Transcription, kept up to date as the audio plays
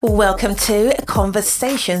Welcome to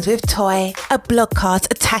Conversations with Toy, a blogcast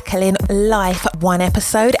tackling life one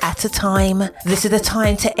episode at a time. This is the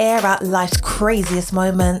time to air out life's craziest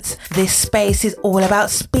moments. This space is all about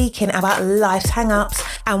speaking about life's hang-ups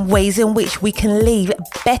and ways in which we can leave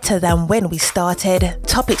better than when we started.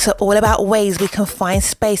 Topics are all about ways we can find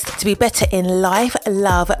space to be better in life,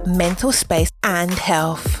 love, mental space, and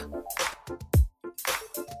health.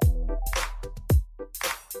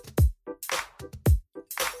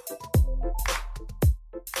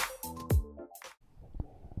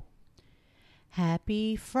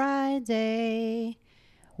 Happy Friday.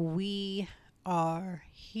 We are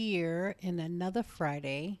here in another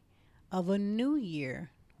Friday of a new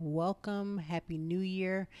year. Welcome. Happy New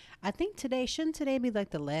Year. I think shouldn't today be like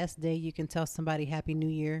the last day you can tell somebody Happy New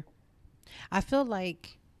Year? I feel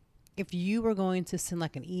like if you were going to send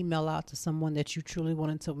like an email out to someone that you truly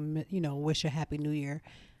wanted to, wish a Happy New Year,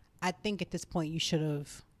 I think at this point you should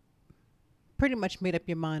have pretty much made up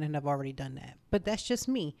your mind and have already done that. But that's just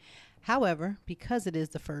me. However, because it is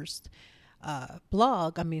the first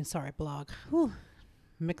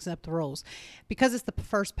mixing up the roles. Because it's the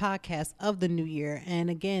first podcast of the new year. And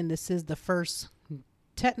again, this is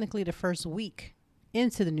technically the first week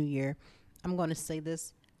into the new year. I'm going to say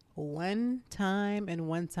this one time and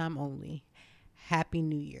one time only. Happy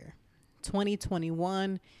New Year.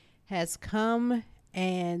 2021 has come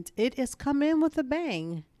and it has come in with a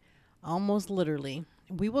bang. Almost literally.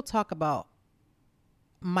 We will talk about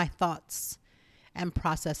my thoughts and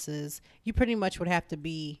processes. You pretty much would have to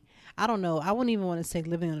be, I don't know, I wouldn't even want to say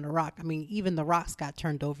living on a rock. I mean, even the rocks got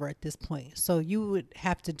turned over at this point. So you would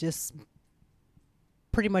have to just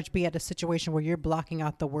pretty much be at a situation where you're blocking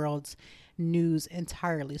out the world's news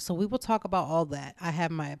entirely. So we will talk about all that. I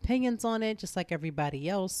have my opinions on it, just like everybody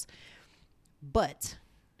else. But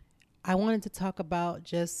I wanted to talk about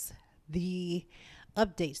just the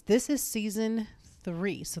updates. This is season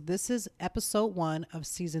 3. So this is episode 1 of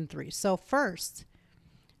season 3. So first,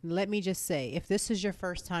 let me just say, if this is your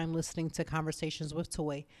first time listening to Conversations with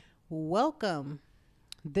Toy, welcome.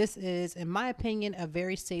 This is, in my opinion, a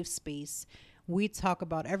very safe space. We talk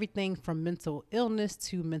about everything from mental illness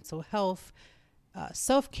to mental health,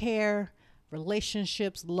 self-care,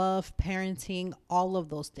 relationships, love, parenting, all of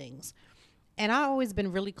those things. And I've always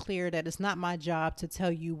been really clear that it's not my job to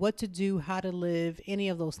tell you what to do, how to live, any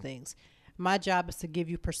of those things. My job is to give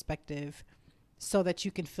you perspective so that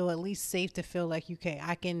you can feel at least safe to feel like, okay,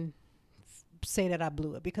 I can say that I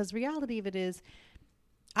blew it. Because reality of it is,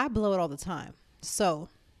 I blow it all the time. So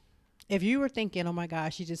if you were thinking, oh my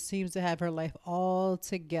gosh, she just seems to have her life all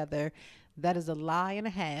together, that is a lie and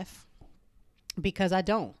a half, because I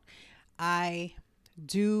don't. I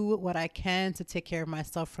do what I can to take care of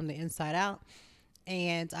myself from the inside out.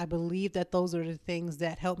 And I believe that those are the things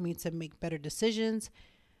that help me to make better decisions.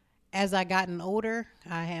 As I gotten older,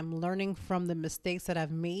 I am learning from the mistakes that I've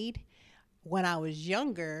made. When I was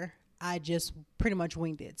younger, I just pretty much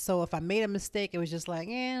winged it. So if I made a mistake, it was just like,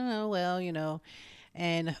 and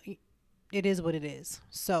it is what it is.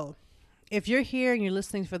 So if you're here and you're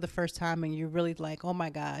listening for the first time and you're really like, oh my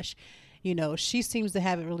gosh, she seems to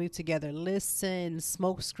have it really together. Listen,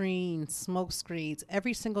 smoke screens.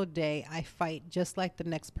 Every single day I fight just like the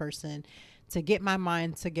next person to get my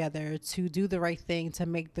mind together, to do the right thing, to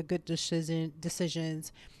make the good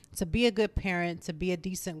decisions, to be a good parent, to be a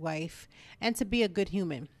decent wife, and to be a good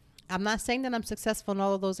human. I'm not saying that I'm successful in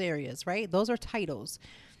all of those areas, right? Those are titles,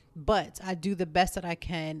 but I do the best that I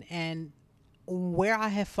can. And where I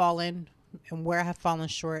have fallen and where I have fallen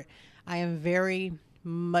short, I am very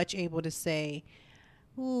much able to say,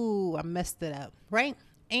 ooh, I messed it up, right?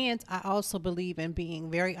 And I also believe in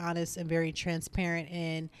being very honest and very transparent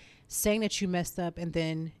and saying that you messed up, and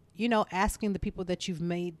then, asking the people that you've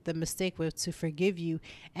made the mistake with to forgive you.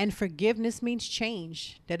 And forgiveness means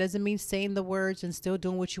change. That doesn't mean saying the words and still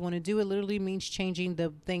doing what you want to do. It literally means changing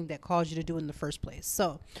the thing that caused you to do it in the first place.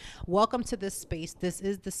 So welcome to this space. This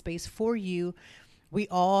is the space for you. We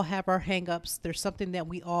all have our hang-ups. There's something that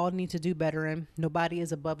we all need to do better in. Nobody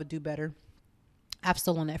is above a do better. I've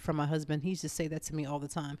stolen that from my husband. He used to say that to me all the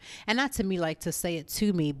time. And not to me like to say it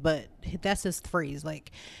to me, but that's his phrase.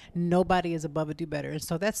 Like, nobody is above a do better. And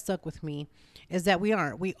so that stuck with me, is that we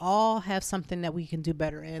aren't. We all have something that we can do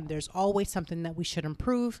better in. There's always something that we should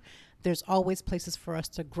improve. There's always places for us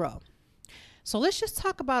to grow. So let's just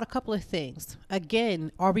talk about a couple of things.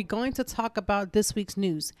 Again, are we going to talk about this week's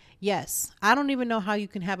news? Yes. I don't even know how you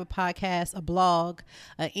can have a podcast, a blog,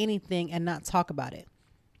 anything, and not talk about it.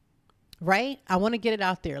 right? I want to get it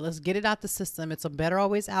out there. Let's get it out the system. It's a better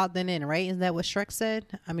always out than in, right? Isn't that what Shrek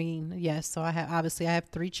said? I mean, yes. So I have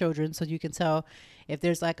 3 children, so you can tell if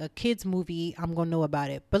there's like a kids movie, I'm going to know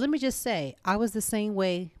about it. But let me just say, I was the same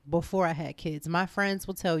way before I had kids. My friends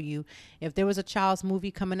will tell you if there was a child's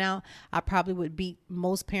movie coming out, I probably would beat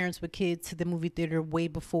most parents with kids to the movie theater way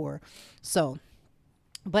before. So,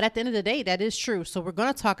 but at the end of the day, that is true. So we're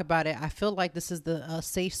going to talk about it. I feel like this is the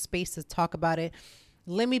safe space to talk about it.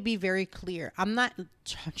 Let me be very clear. I'm not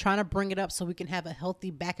trying to bring it up so we can have a healthy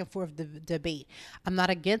back and forth debate. I'm not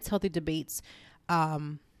against healthy debates.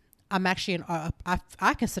 I'm actually,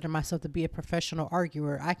 I consider myself to be a professional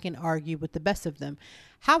arguer. I can argue with the best of them.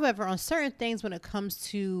 However, on certain things, when it comes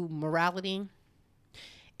to morality,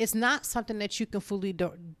 it's not something that you can fully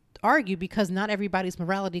argue because not everybody's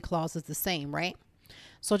morality clause is the same, right?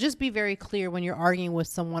 So just be very clear when you're arguing with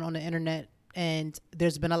someone on the internet, and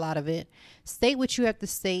there's been a lot of it. State what you have to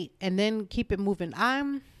state and then keep it moving.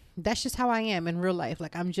 That's just how I am in real life.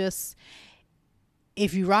 Like, I'm just,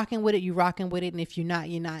 if you rocking with it, you rocking with it. And if you're not,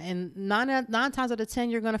 you're not. And nine times out of 10,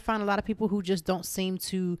 you're going to find a lot of people who just don't seem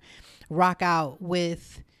to rock out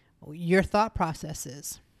with your thought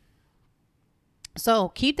processes. So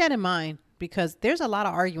keep that in mind, because there's a lot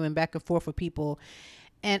of arguing back and forth with people.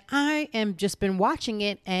 And I am just been watching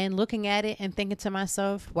it and looking at it and thinking to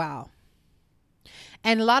myself, wow.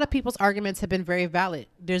 And a lot of people's arguments have been very valid.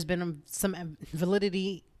 There's been some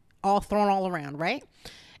validity thrown all around, right?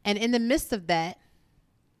 And in the midst of that,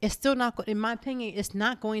 it's still not, in my opinion, it's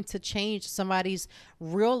not going to change somebody's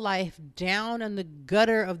real life down in the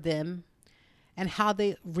gutter of them and how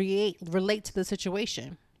they relate to the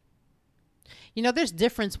situation. You know, there's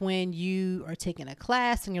difference when you are taking a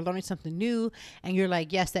class and you're learning something new and you're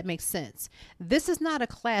like, yes, that makes sense. This is not a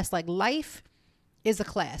class. Like, life is a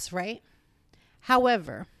class, right?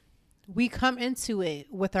 However, we come into it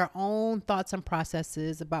with our own thoughts and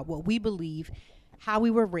processes about what we believe, how we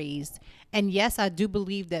were raised. And yes, I do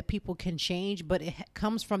believe that people can change, but it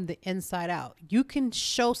comes from the inside out. You can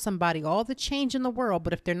show somebody all the change in the world,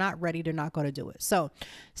 but if they're not ready, they're not going to do it. So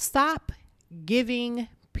stop giving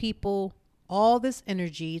people all this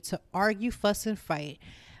energy to argue, fuss, and fight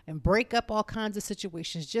and break up all kinds of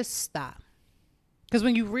situations. Just stop. Because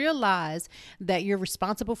when you realize that you're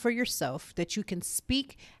responsible for yourself, that you can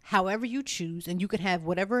speak however you choose and you can have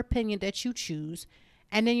whatever opinion that you choose,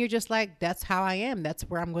 and then you're just like, that's how I am. That's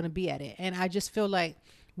where I'm going to be at it. And I just feel like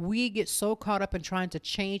we get so caught up in trying to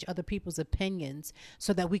change other people's opinions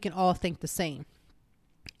so that we can all think the same.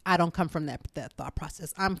 I don't come from that thought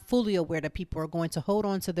process. I'm fully aware that people are going to hold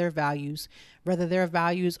on to their values, whether their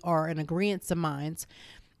values are in agreement to mine.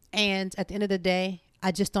 And at the end of the day,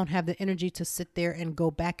 I just don't have the energy to sit there and go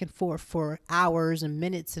back and forth for hours and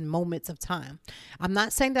minutes and moments of time. I'm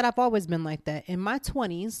not saying that I've always been like that. In my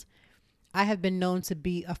 20s, I have been known to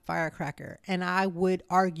be a firecracker, and I would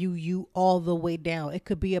argue you all the way down. It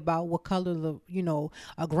could be about what color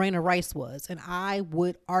a grain of rice was, and I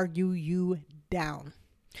would argue you down.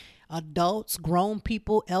 Adults, grown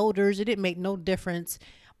people, elders, it didn't make no difference.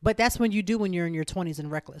 But that's when you're in your 20s and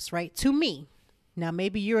reckless, right? To me. Now,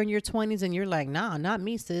 maybe you're in your 20s and you're like, nah, not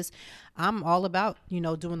me, sis. I'm all about,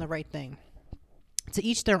 doing the right thing. To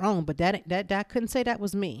each their own, but that I couldn't say that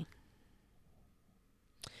was me.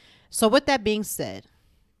 So with that being said,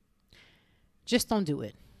 just don't do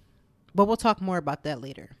it. But we'll talk more about that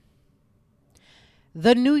later.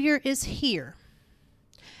 The new year is here.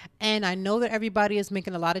 And I know that everybody is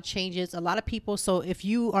making a lot of changes, a lot of people. So if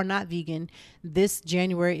you are not vegan, this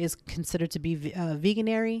January is considered to be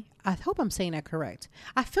veganary. I hope I'm saying that correct.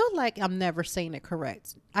 I feel like I'm never saying it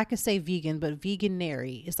correct. I can say vegan, but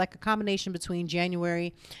veganary is like a combination between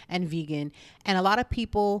January and vegan. And a lot of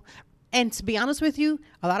people, and to be honest with you,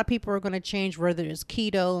 a lot of people are going to change, whether it's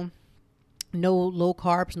keto, no low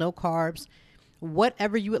carbs, no carbs.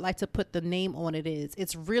 Whatever you would like to put the name on it is.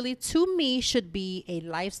 It's really, to me, should be a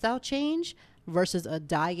lifestyle change versus a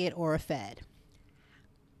diet or a fad.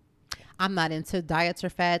 I'm not into diets or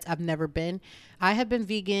fads. I've never been. I have been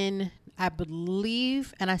vegan, I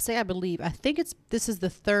believe, and I say I believe, I think this is the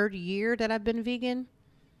 3rd year that I've been vegan.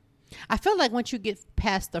 I feel like once you get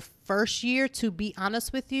past the first year, to be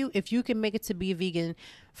honest with you, if you can make it to be vegan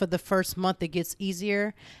for the first month, it gets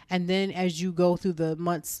easier. And then as you go through the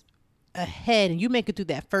months ahead and you make it through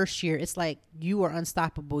that first year, it's like you are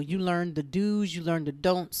unstoppable. You learn the do's, you learn the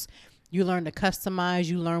don'ts, you learn to customize,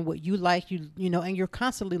 you learn what you like, and you're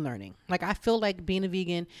constantly learning. Like, I feel like being a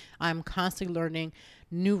vegan, I'm constantly learning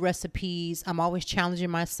new recipes. I'm always challenging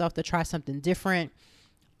myself to try something different.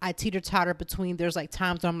 I teeter-totter between, there's like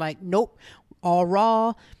times where I'm like, nope, all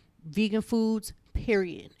raw, vegan foods,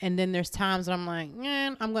 period. And then there's times that I'm like,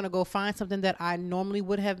 I'm going to go find something that I normally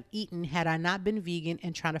would have eaten had I not been vegan,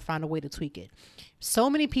 and trying to find a way to tweak it. So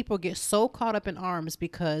many people get so caught up in arms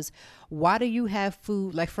because why do you have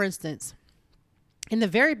food? Like, for instance, in the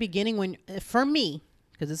very beginning, for me,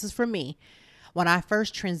 because this is for me, when I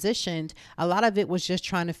first transitioned, a lot of it was just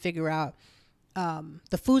trying to figure out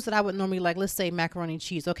the foods that I would normally like. Let's say macaroni and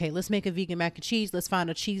cheese. Okay, let's make a vegan mac and cheese. Let's find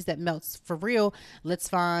a cheese that melts for real. Let's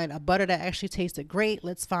find a butter that actually tasted great.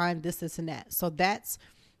 Let's find this, and that. So that's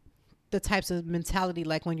the types of mentality,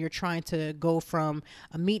 like when you're trying to go from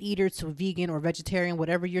a meat eater to a vegan or vegetarian,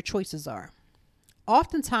 whatever your choices are.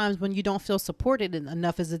 Oftentimes when you don't feel supported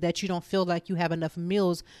enough is that you don't feel like you have enough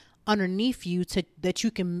meals underneath you that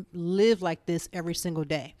you can live like this every single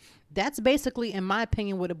day. That's basically, in my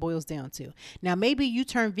opinion, what it boils down to. Now, maybe you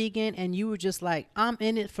turn vegan and you were just like, I'm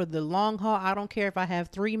in it for the long haul. I don't care if I have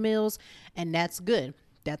 3 meals, and that's good.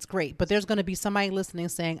 That's great. But there's going to be somebody listening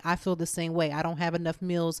saying, I feel the same way. I don't have enough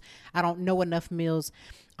meals. I don't know enough meals.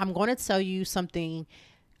 I'm going to tell you something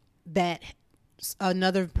that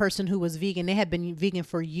another person who was vegan, they had been vegan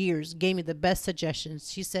for years, gave me the best suggestions.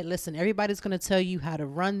 She said, listen, everybody's going to tell you how to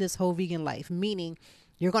run this whole vegan life, meaning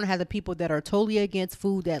you're going to have the people that are totally against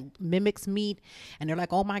food that mimics meat. And they're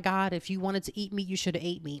like, oh my God, if you wanted to eat meat, you should have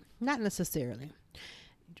ate meat. Not necessarily.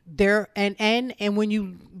 And when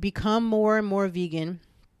you become more and more vegan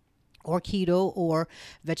or keto or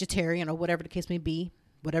vegetarian or whatever the case may be,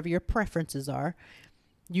 whatever your preferences are,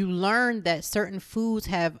 you learn that certain foods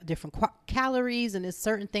have different calories and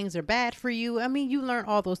certain things are bad for you. I mean, you learn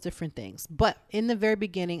all those different things. But in the very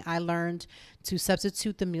beginning, I learned to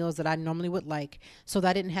substitute the meals that I normally would like so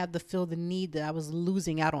that I didn't have to feel the need that I was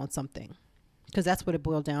losing out on something. Because that's what it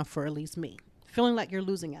boiled down for, at least me. Feeling like you're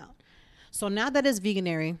losing out. So now that it's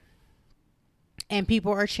veganary and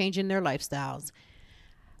people are changing their lifestyles,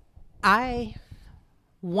 I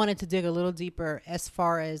wanted to dig a little deeper as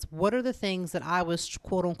far as what are the things that I was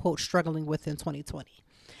quote unquote struggling with in 2020.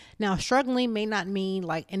 Now, struggling may not mean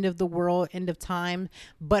like end of the world, end of time,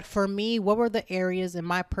 but for me, what were the areas in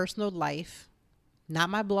my personal life,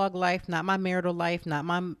 not my blog life, not my marital life, not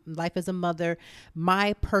my life as a mother,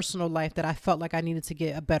 my personal life that I felt like I needed to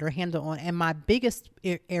get a better handle on. And my biggest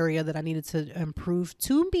area that I needed to improve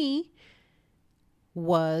to me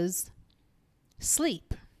was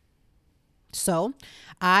sleep. So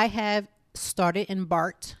I have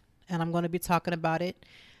embarked, and I'm going to be talking about it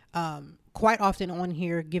quite often on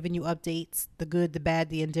here, giving you updates, the good, the bad,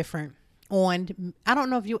 the indifferent on, I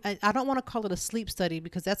don't want to call it a sleep study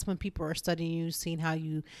because that's when people are studying you, seeing how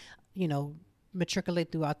you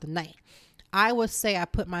matriculate throughout the night. I would say I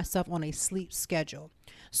put myself on a sleep schedule.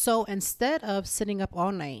 So instead of sitting up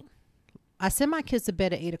all night, I send my kids to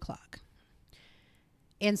bed at 8:00.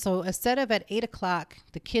 And so instead of at 8:00,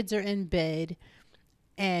 the kids are in bed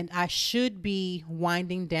and I should be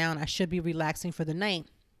winding down. I should be relaxing for the night.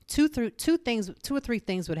 Two or three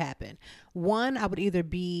things would happen. One, I would either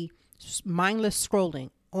be mindless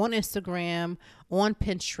scrolling on Instagram, on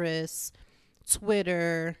Pinterest,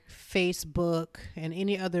 Twitter, Facebook, and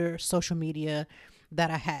any other social media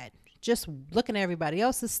that I had. Just looking at everybody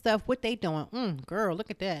else's stuff, what they doing. Girl,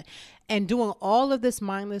 look at that. And doing all of this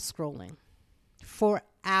mindless scrolling for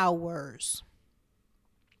hours.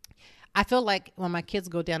 I feel like when my kids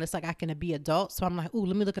go down, it's like I can be adult. So I'm like, ooh,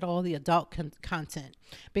 let me look at all the adult content.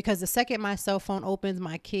 Because the second my cell phone opens,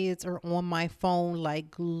 my kids are on my phone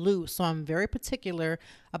like glue. So I'm very particular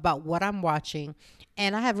about what I'm watching.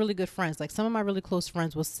 And I have really good friends. Like some of my really close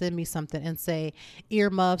friends will send me something and say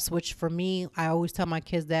earmuffs, which for me, I always tell my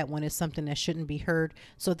kids that when it's something that shouldn't be heard.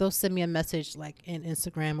 So they'll send me a message like in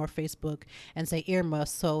Instagram or Facebook and say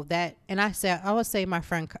earmuffs. So that, and I always say my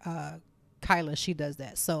friend Kyla, she does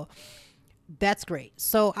that. So that's great.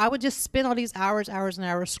 So I would just spend all these hours and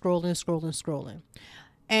hours scrolling.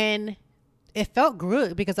 And it felt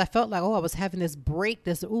good because I felt like, oh, I was having this break.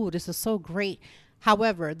 This is so great.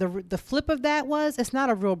 However, the flip of that was it's not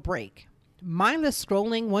a real break. Mindless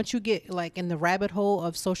scrolling, once you get like in the rabbit hole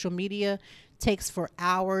of social media, takes for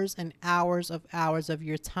hours and hours of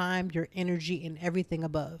your time, your energy, and everything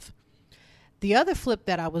above. The other flip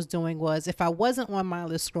that I was doing was if I wasn't on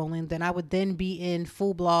mindless scrolling, then I would then be in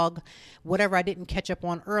full blog, whatever I didn't catch up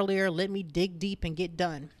on earlier, let me dig deep and get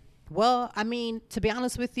done. Well, I mean, to be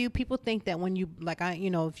honest with you, people think that when you, like,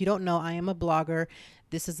 if you don't know, I am a blogger.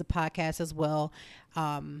 This is a podcast as well.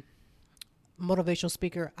 Motivational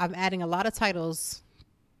speaker. I'm adding a lot of titles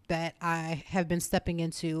that I have been stepping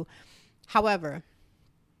into. However,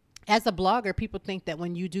 As a blogger, people think that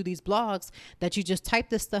when you do these blogs that you just type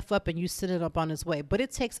this stuff up and you send it up on its way. But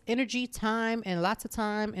it takes energy, time, and lots of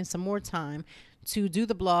time and some more time to do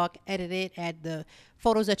the blog, edit it, add the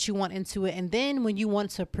photos that you want into it. And then when you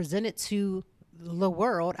want to present it to the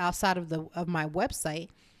world outside of my website,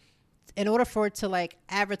 in order for it to like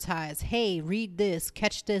advertise, hey, read this,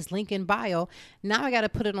 catch this, link in bio, now I got to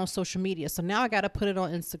put it on social media. So now I got to put it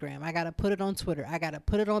on Instagram. I got to put it on Twitter. I got to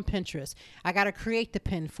put it on Pinterest. I got to create the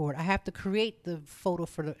pin for it. I have to create the photo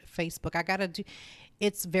for the Facebook. I got to do,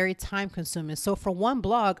 it's very time consuming. So for one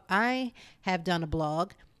blog, I have done a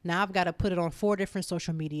blog. Now I've got to put it on 4 different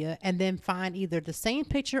social media and then find either the same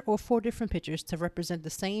picture or 4 different pictures to represent the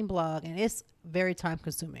same blog. And it's very time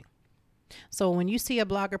consuming. So when you see a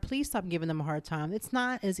blogger, please stop giving them a hard time. It's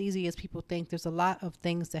not as easy as people think. There's a lot of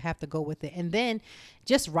things that have to go with it. And then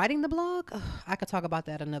just writing the blog, I could talk about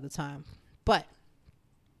that another time. But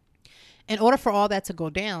in order for all that to go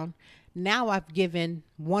down, now I've given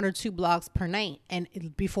 1 or 2 blogs per night. And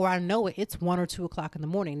before I know it, it's 1 or 2 o'clock in the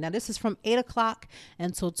morning. Now this is from 8 o'clock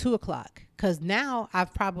until 2 o'clock. Because now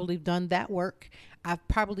I've probably done that work. I've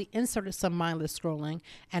probably inserted some mindless scrolling.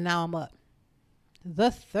 And now I'm up.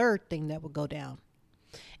 The third thing that would go down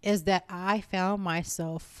is that I found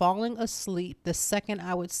myself falling asleep the second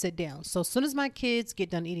I would sit down. So as soon as my kids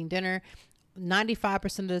get done eating dinner,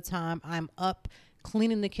 95% of the time I'm up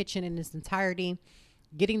cleaning the kitchen in its entirety,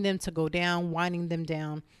 getting them to go down, winding them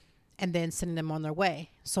down, and then sending them on their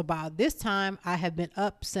way. So by this time I have been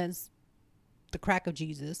up since the crack of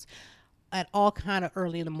Jesus at all kind of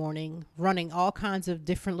early in the morning, running all kinds of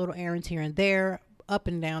different little errands here and there, up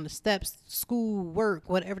and down the steps, school, work,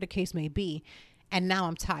 whatever the case may be. And now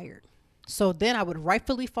I'm tired. So then I would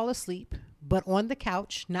rightfully fall asleep, but on the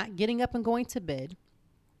couch, not getting up and going to bed.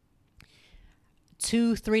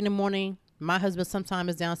 2, 3 in the morning, my husband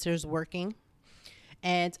sometimes is downstairs working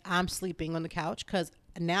and I'm sleeping on the couch because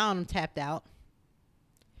now I'm tapped out.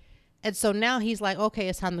 And so now he's like, okay,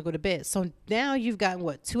 it's time to go to bed. So now you've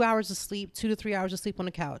gotten 2 hours of sleep, 2 to 3 hours of sleep on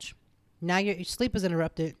the couch. Now your sleep is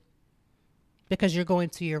interrupted because you're going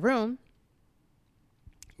to your room.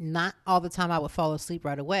 Not all the time I would fall asleep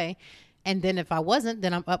right away. And then if I wasn't,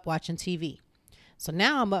 then I'm up watching TV. So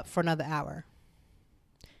now I'm up for another hour.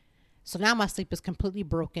 So now my sleep is completely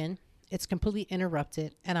broken. It's completely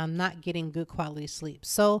interrupted and I'm not getting good quality sleep.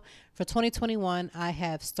 So for 2021, I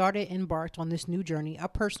have embarked on this new journey, a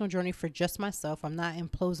personal journey for just myself. I'm not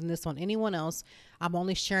imposing this on anyone else. I'm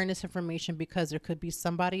only sharing this information because there could be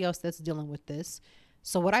somebody else that's dealing with this.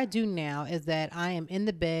 So what I do now is that I am in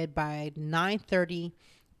the bed by 9:30.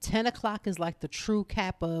 10 o'clock is like the true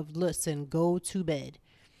cap of, listen, go to bed.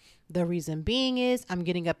 The reason being is I'm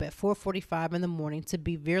getting up at 4:45 in the morning to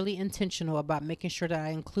be very intentional about making sure that I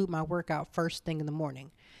include my workout first thing in the morning.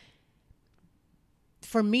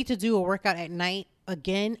 For me to do a workout at night,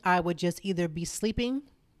 again, I would just either be sleeping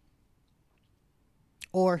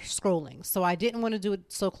or scrolling. So I didn't want to do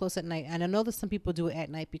it so close at night. And I know that some people do it at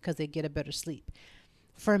night because they get a better sleep.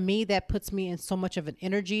 For me, that puts me in so much of an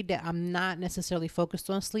energy that I'm not necessarily focused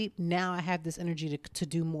on sleep. Now I have this energy to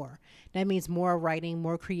do more. That means more writing,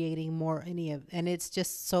 more creating, and it's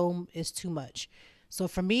just it's too much. So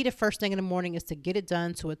for me, the first thing in the morning is to get it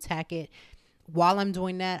done, to attack it. While I'm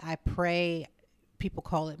doing that, I pray. People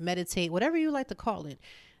call it meditate, whatever you like to call it.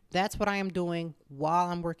 That's what I am doing while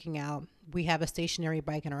I'm working out. We have a stationary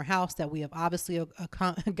bike in our house that we have obviously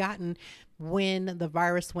gotten when the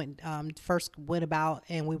virus first went about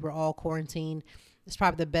and we were all quarantined. It's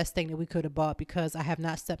probably the best thing that we could have bought because I have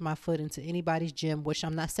not stepped my foot into anybody's gym, which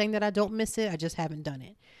I'm not saying that I don't miss it. I just haven't done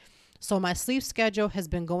it. So my sleep schedule has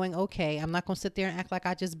been going okay. I'm not going to sit there and act like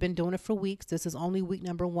I've just been doing it for weeks. This is only week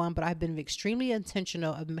number 1, but I've been extremely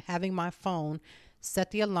intentional of having my phone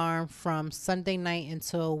set the alarm from Sunday night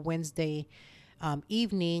until Wednesday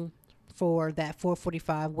evening for that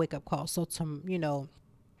 4:45 wake up call. So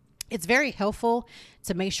it's very helpful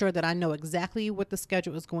to make sure that I know exactly what the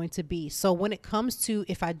schedule is going to be. So when it comes to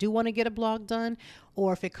if I do want to get a blog done,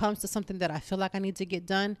 or if it comes to something that I feel like I need to get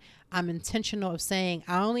done, I'm intentional of saying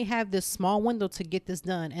I only have this small window to get this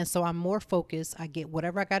done. And so I'm more focused. I get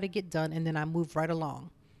whatever I got to get done and then I move right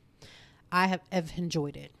along. I have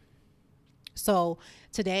enjoyed it. So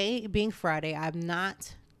today being Friday, I'm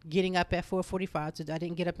not getting up at 4:45. I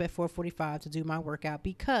didn't get up at 4:45 to do my workout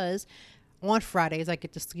because on Fridays I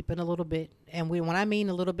get to sleep in a little bit. And when I mean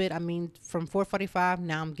a little bit, I mean from 4:45.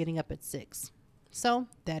 Now I'm getting up at 6. So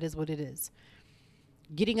that is what it is.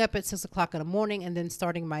 Getting up at 6 o'clock in the morning and then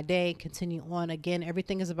starting my day, continue on. Again,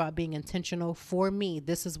 everything is about being intentional for me.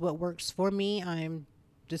 This is what works for me.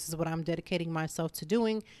 This is what I'm dedicating myself to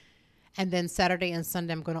doing. And then Saturday and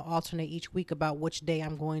Sunday, I'm going to alternate each week about which day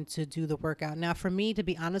I'm going to do the workout. Now, for me, to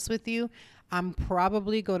be honest with you, I'm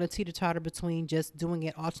probably going to teeter-totter between just doing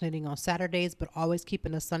it alternating on Saturdays, but always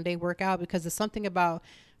keeping a Sunday workout, because there's something about,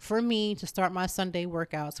 for me, to start my Sunday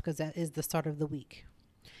workouts, because that is the start of the week.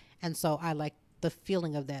 And so I like the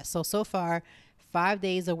feeling of that. So far, 5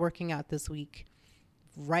 days of working out this week,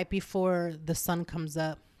 right before the sun comes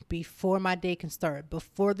up, before my day can start,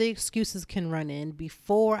 before the excuses can run in,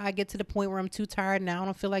 before I get to the point where I'm too tired now, I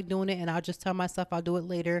don't feel like doing it, and I'll just tell myself I'll do it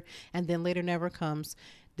later, and then later never comes.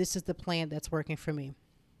 This is the plan that's working for me.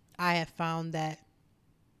 I have found that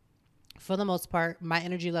for the most part, my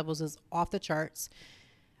energy levels is off the charts.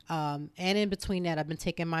 And in between that, I've been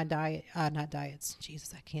taking my not diets.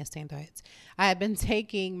 Jesus, I can't stand diets. I have been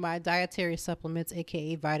taking my dietary supplements,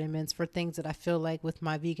 aka vitamins, for things that I feel like with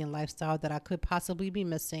my vegan lifestyle that I could possibly be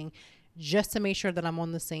missing, just to make sure that I'm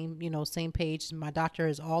on the same page. My doctor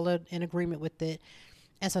is all in agreement with it.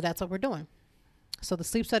 And so that's what we're doing. So the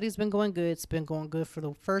sleep study has been going good. It's been going good for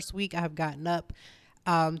the first week. I have gotten up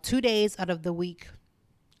 2 days out of the week.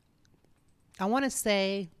 I want to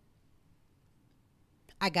say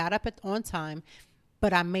I got up on time,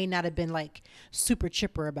 but I may not have been like super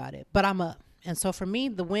chipper about it, but I'm up. And so for me,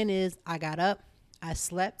 the win is I got up, I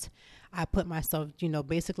slept, I put myself,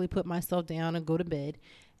 basically put myself down and go to bed,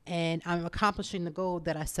 and I'm accomplishing the goal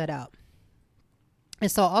that I set out.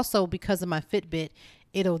 And so also because of my Fitbit,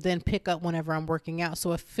 it'll then pick up whenever I'm working out.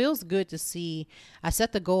 So it feels good to see. I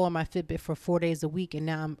set the goal on my Fitbit for 4 days a week, and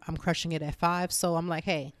now I'm crushing it at 5. So I'm like,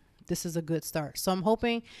 hey, this is a good start. So I'm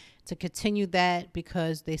hoping to continue that,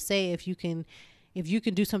 because they say if you can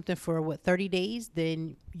do something for 30 days,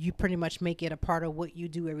 then you pretty much make it a part of what you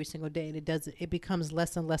do every single day. And it becomes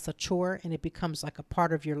less and less a chore, and it becomes like a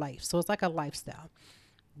part of your life. So it's like a lifestyle.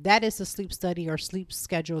 That is the sleep study or sleep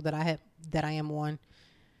schedule that I am on.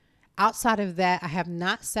 Outside of that, I have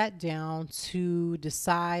not sat down to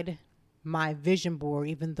decide my vision board,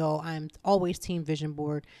 even though I'm always team vision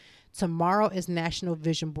board. Tomorrow is National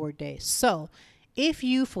Vision Board Day. So if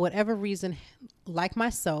you, for whatever reason, like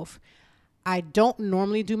myself, I don't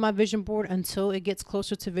normally do my vision board until it gets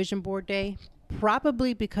closer to Vision Board Day,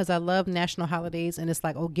 probably because I love national holidays and it's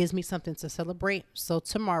like, gives me something to celebrate. So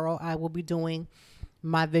tomorrow I will be doing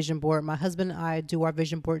my vision board. My husband and I do our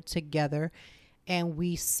vision board together, and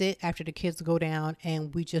we sit after the kids go down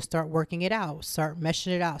and we just start working it out, start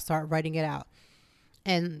meshing it out, start writing it out.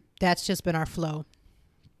 And that's just been our flow.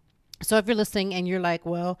 So if you're listening and you're like,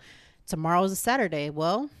 well, tomorrow's a Saturday,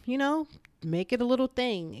 well, make it a little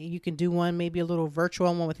thing. You can do one, maybe a little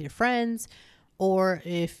virtual one with your friends, or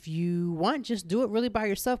if you want, just do it really by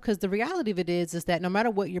yourself. Because the reality of it is that no matter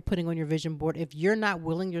what you're putting on your vision board, if you're not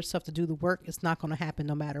willing yourself to do the work, it's not going to happen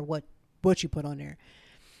no matter what you put on there.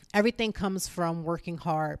 Everything comes from working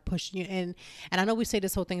hard, pushing, and I know we say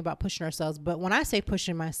this whole thing about pushing ourselves, but when I say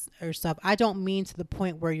pushing yourself, I don't mean to the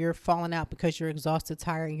point where you're falling out because you're exhausted,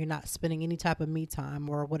 tired, and you're not spending any type of me time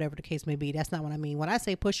or whatever the case may be. That's not what I mean. When I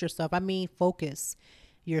say push yourself, I mean focus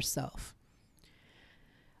yourself.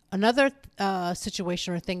 Another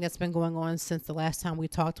situation or thing that's been going on since the last time we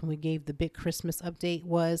talked when we gave the big Christmas update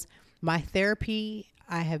was my therapy.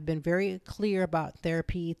 I have been very clear about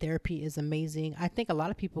therapy. Therapy is amazing. I think a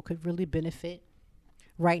lot of people could really benefit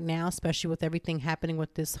right now, especially with everything happening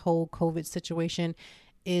with this whole COVID situation,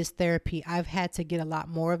 is therapy. I've had to get a lot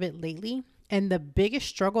more of it lately. And the biggest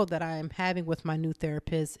struggle that I am having with my new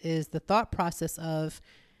therapist is the thought process of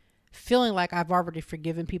feeling like I've already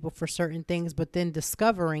forgiven people for certain things, but then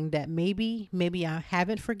discovering that maybe I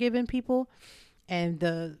haven't forgiven people. And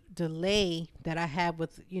the delay that I have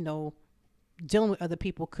with, dealing with other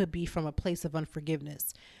people could be from a place of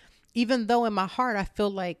unforgiveness. Even though in my heart, I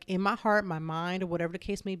feel like my mind, or whatever the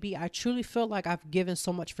case may be, I truly feel like I've given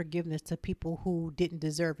so much forgiveness to people who didn't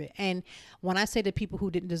deserve it. And when I say to people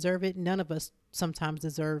who didn't deserve it, none of us sometimes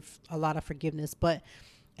deserve a lot of forgiveness, but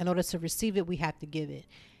in order to receive it, we have to give it.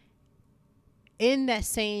 In that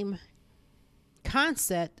same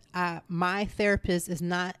concept, my therapist is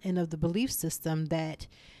not in of the belief system that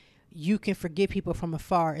you can forgive people from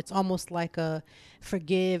afar. It's almost like a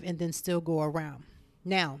forgive and then still go around.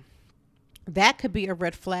 Now, that could be a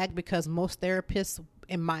red flag because most therapists,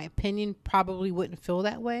 in my opinion, probably wouldn't feel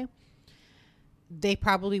that way. They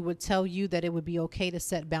probably would tell you that it would be okay to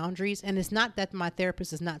set boundaries. And it's not that my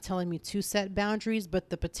therapist is not telling me to set boundaries, but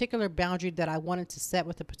the particular boundary that I wanted to set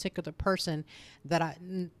with a particular person that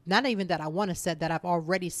not even that I want to set, that I've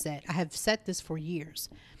already set. I have set this for years.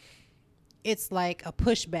 It's like a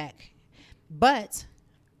pushback, but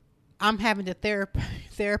I'm having to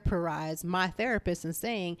therapize my therapist and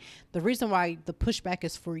saying the reason why the pushback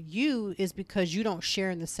is for you is because you don't share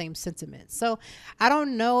in the same sentiments. So I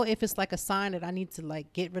don't know if it's like a sign that I need to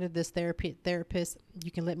like get rid of this therapist.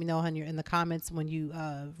 You can let me know in the comments when you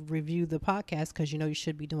review the podcast, because you know you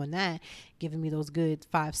should be doing that, giving me those good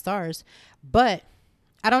 5 stars. But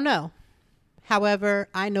I don't know. However,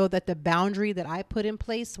 I know that the boundary that I put in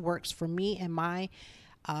place works for me and my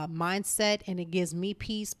mindset, and it gives me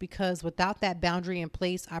peace, because without that boundary in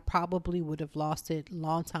place, I probably would have lost it a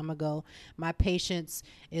long time ago. My patience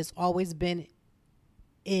has always been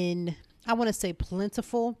in, I want to say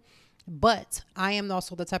plentiful, but I am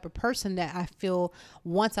also the type of person that I feel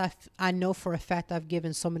once I know for a fact I've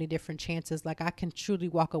given so many different chances, like I can truly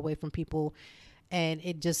walk away from people, and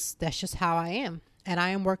that's just how I am. And I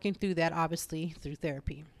am working through that, obviously, through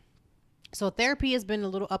therapy. So therapy has been a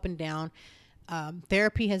little up and down.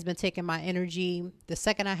 Therapy has been taking my energy. The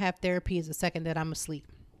second I have therapy is the second that I'm asleep.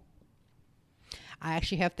 I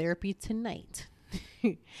actually have therapy tonight.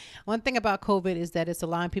 One thing about COVID is that it's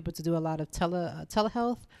allowing people to do a lot of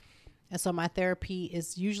telehealth. And so my therapy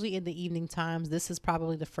is usually in the evening times. This is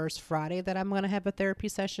probably the first Friday that I'm going to have a therapy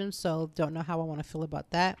session. So don't know how I want to feel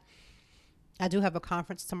about that. I do have a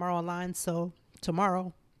conference tomorrow online. So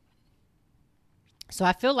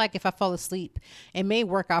I feel like if I fall asleep, it may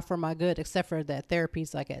work out for my good, except for that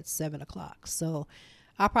therapy's like at 7:00. So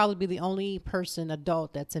I'll probably be the only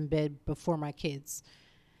adult that's in bed before my kids.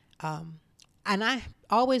 And I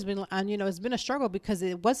always been, it's been a struggle because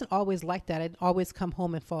it wasn't always like that. I'd always come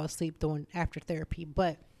home and fall asleep after therapy,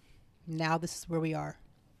 but now this is where we are.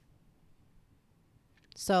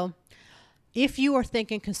 So if you are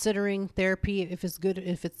considering therapy, if it's good,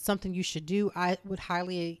 if it's something you should do, I would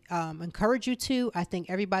highly encourage you to. I think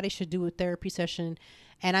everybody should do a therapy session.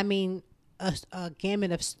 And I mean, a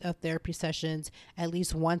gamut of therapy sessions at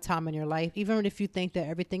least one time in your life, even if you think that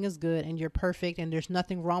everything is good and you're perfect and there's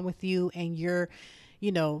nothing wrong with you and you're,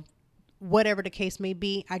 whatever the case may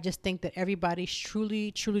be. I just think that everybody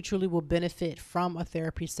truly, truly, truly will benefit from a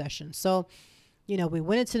therapy session. So, we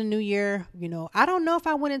went into the new year, I don't know if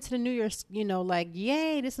I went into the new year, like,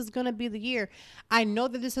 yay, this is going to be the year. I know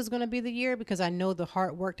that this is going to be the year because I know the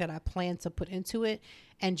hard work that I plan to put into it.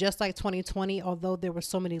 And just like 2020, although there were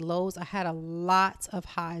so many lows, I had a lot of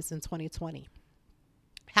highs in 2020.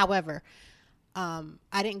 However, I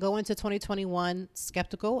didn't go into 2021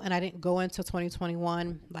 skeptical, and I didn't go into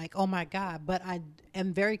 2021 like, oh my God, but I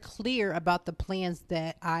am very clear about the plans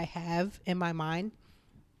that I have in my mind.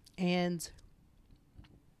 And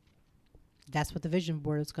that's what the vision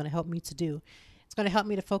board is going to help me to do. It's going to help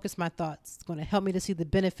me to focus my thoughts. It's going to help me to see the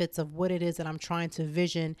benefits of what it is that I'm trying to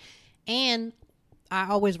vision. And I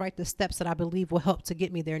always write the steps that I believe will help to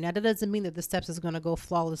get me there. Now, that doesn't mean that the steps is going to go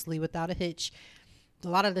flawlessly without a hitch. A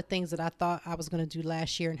lot of the things that I thought I was going to do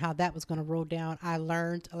last year and how that was going to roll down, I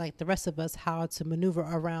learned, like the rest of us, how to maneuver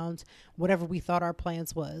around whatever we thought our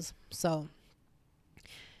plans was. So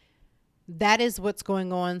that is what's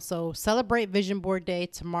going on. So celebrate Vision Board Day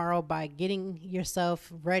tomorrow by getting yourself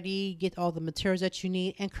ready, get all the materials that you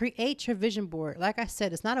need, and create your vision board. Like I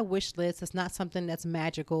said, it's not a wish list. It's not something that's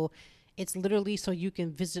magical. It's literally so you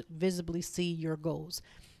can visibly see your goals.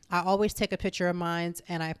 I always take a picture of mine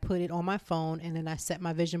and I put it on my phone, and then I set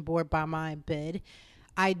my vision board by my bed.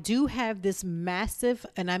 I do have this massive,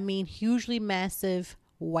 and I mean hugely massive,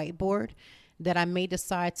 whiteboard that I may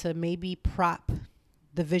decide to maybe prop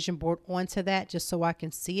the vision board onto that just so I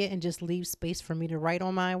can see it and just leave space for me to write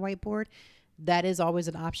on my whiteboard. That is always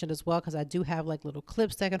an option as well, because I do have like little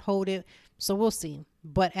clips that can hold it. So we'll see.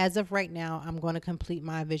 But as of right now, I'm going to complete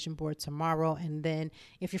my vision board tomorrow. And then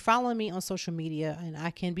if you're following me on social media, and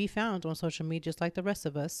I can be found on social media just like the rest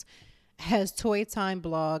of us, as Toy Time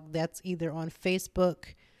Blog, that's either on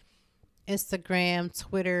Facebook, Instagram,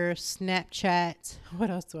 Twitter, Snapchat.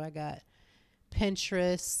 What else do I got?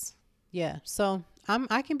 Pinterest. Yeah. So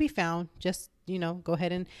I can be found. Just, go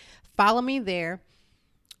ahead and follow me there.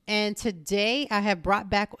 And today I have brought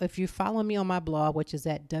back, if you follow me on my blog, which is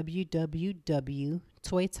at www.toytime,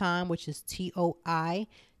 which is TOITIME.org,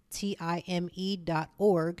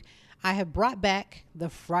 I have brought back the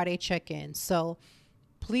Friday check-in. So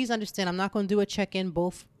please understand, I'm not going to do a check-in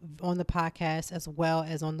both on the podcast as well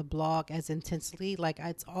as on the blog as intensely. Like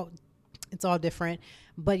it's all different.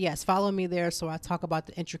 But yes, follow me there so I talk about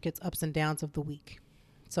the intricate ups and downs of the week.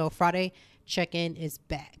 So Friday check-in is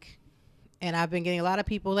back. And I've been getting a lot of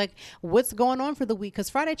people like, what's going on for the week? Because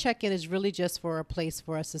Friday check-in is really just for a place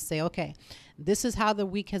for us to say, okay, this is how the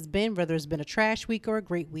week has been, whether it's been a trash week or a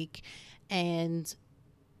great week. And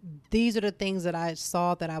these are the things that I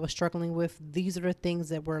saw that I was struggling with. These are the things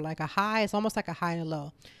that were like a high. It's almost like a high and a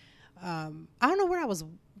low. I don't know where I was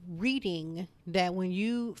reading that when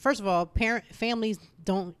you, first of all, families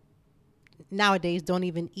nowadays don't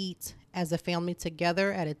even eat as a family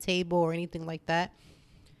together at a table or anything like that.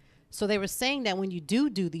 So they were saying that when you do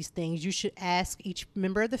these things, you should ask each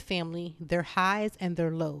member of the family their highs and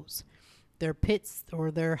their lows, their pits or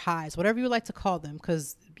their highs, whatever you like to call them,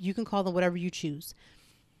 because you can call them whatever you choose.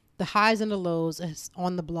 The highs and the lows is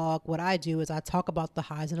on the blog. What I do is I talk about the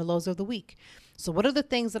highs and the lows of the week. So what are the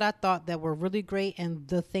things that I thought that were really great and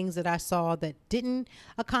the things that I saw that didn't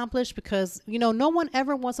accomplish? Because, no one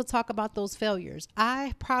ever wants to talk about those failures.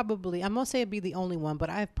 I'm going to say I'd be the only one, but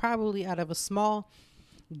I've probably out of a small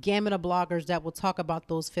gamut of bloggers that will talk about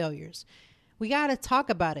those failures. We got to talk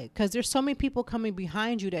about it because there's so many people coming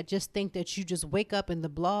behind you that just think that you just wake up in the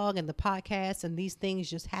blog and the podcast and these things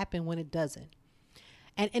just happen when it doesn't.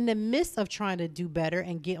 And in the midst of trying to do better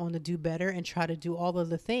and get on to do better and try to do all of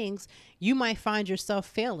the things, you might find yourself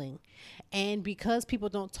failing. And because people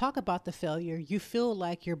don't talk about the failure, you feel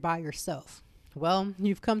like you're by yourself. Well,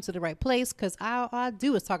 you've come to the right place because all I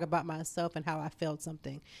do is talk about myself and how I failed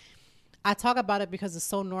something. I talk about it because it's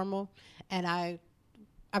so normal. And I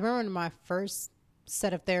remember in my first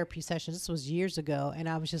set of therapy sessions, this was years ago, and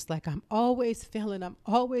I was just like, I'm always failing. I'm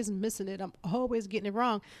always missing it. I'm always getting it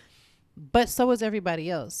wrong. But so is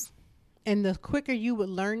everybody else. And the quicker you would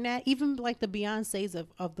learn that, even like the Beyoncés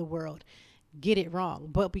of the world, get it wrong.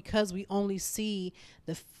 But because we only see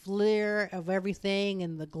the flair of everything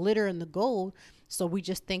and the glitter and the gold, so we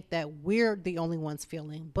just think that we're the only ones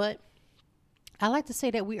feeling. But I like to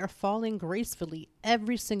say that we are falling gracefully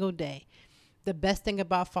every single day. The best thing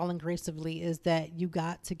about falling gracefully is that you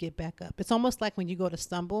got to get back up. It's almost like when you go to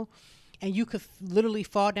stumble and you could literally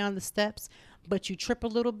fall down the steps, but you trip a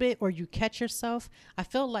little bit or you catch yourself. I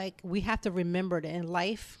feel like we have to remember that in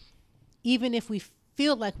life, even if we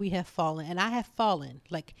feel like we have fallen, and I have fallen,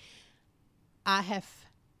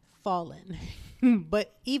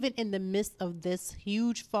 but even in the midst of this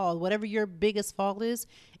huge fall, whatever your biggest fall is,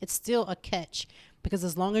 it's still a catch, because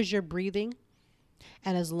as long as you're breathing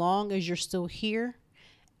and as long as you're still here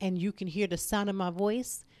and you can hear the sound of my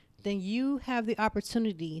voice, then you have the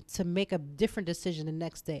opportunity to make a different decision the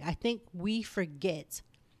next day. I think we forget,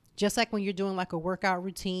 just like when you're doing like a workout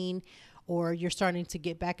routine or you're starting to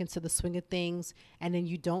get back into the swing of things and then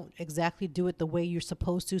you don't exactly do it the way you're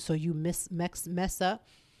supposed to, so you mess up.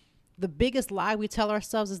 The biggest lie we tell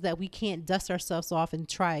ourselves is that we can't dust ourselves off and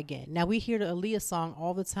try again. Now, we hear the Aaliyah song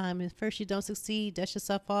all the time, and first you don't succeed, dust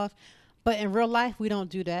yourself off. But in real life, we don't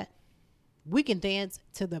do that. We can dance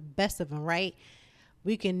to the best of them, right?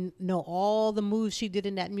 We can know all the moves she did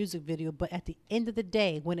in that music video, but at the end of the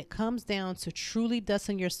day, when it comes down to truly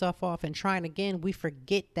dusting yourself off and trying again, we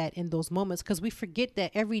forget that in those moments, because we forget that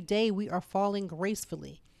every day we are falling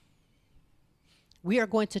gracefully. We are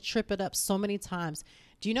going to trip it up so many times.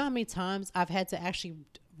 Do you know how many times I've had to actually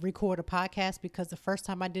record a podcast because the first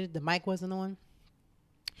time I did it, the mic wasn't on?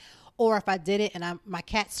 Or if I did it and my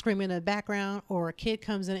cat's screaming in the background, or a kid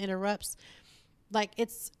comes and interrupts. Like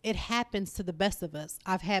it happens to the best of us.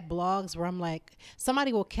 I've had blogs where I'm like,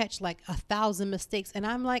 somebody will catch like 1,000 mistakes. And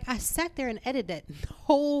I'm like, I sat there and edited that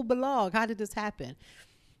whole blog. How did this happen?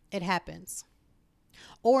 It happens.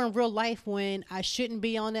 Or in real life, when I shouldn't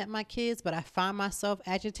be on at my kids, but I find myself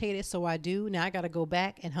agitated, so I do. Now I got to go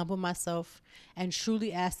back and humble myself and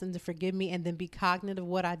truly ask them to forgive me, and then be cognizant of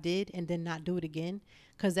what I did and then not do it again,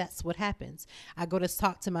 because that's what happens. I go to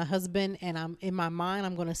talk to my husband and I'm in my mind,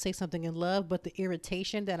 I'm going to say something in love, but the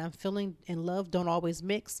irritation that I'm feeling in love don't always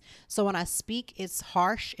mix. So when I speak, it's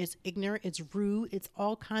harsh, it's ignorant, it's rude, it's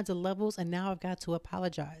all kinds of levels. And now I've got to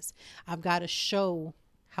apologize. I've got to show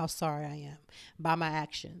how sorry I am by my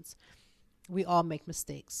actions. We all make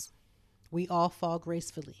mistakes. We all fall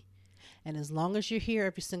gracefully. And as long as you're here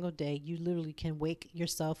every single day, you literally can wake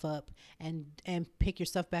yourself up and pick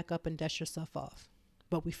yourself back up and dust yourself off.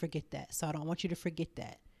 But we forget that. So I don't want you to forget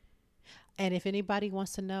that. And if anybody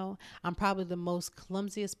wants to know, I'm probably the most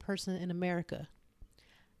clumsiest person in America.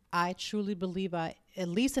 I truly believe at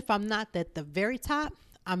least if I'm not at the very top,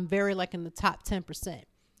 I'm very like in the top 10%.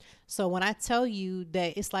 So when I tell you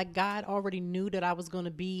that it's like God already knew that I was going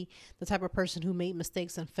to be the type of person who made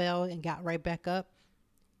mistakes and fell and got right back up,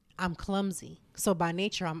 I'm clumsy. So by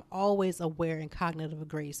nature, I'm always aware and cognitive of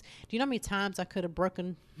grace. Do you know how many times I could have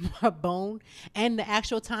broken my bone? And the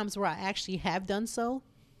actual times where I actually have done so,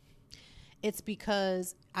 it's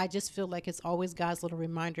because I just feel like it's always God's little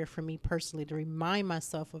reminder for me personally to remind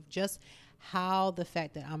myself of just how the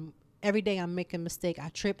fact that every day I'm making a mistake. I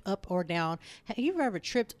trip up or down. Have you ever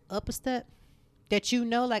tripped up a step? that you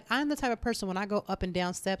know, like I'm the type of person when I go up and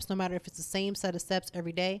down steps, no matter if it's the same set of steps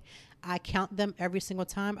every day, I count them every single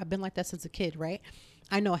time. I've been like that since a kid, right?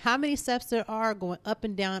 I know how many steps there are going up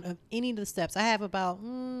and down of any of the steps. I have about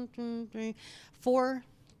 4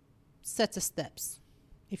 sets of steps.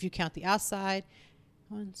 If you count the outside,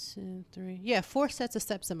 1, 2, 3. Yeah, 4 sets of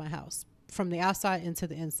steps in my house from the outside into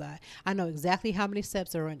the inside. I know exactly how many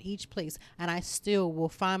steps are on each place, and I still will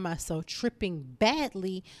find myself tripping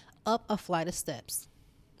badly up a flight of steps.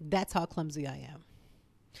 That's how clumsy I am.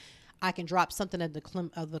 I can drop something at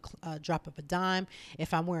the drop of a dime.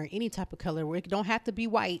 If I'm wearing any type of color, where it don't have to be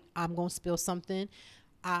white, I'm going to spill something.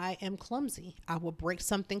 I am clumsy. I will break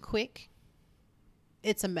something quick.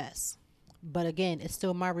 It's a mess. But again, it's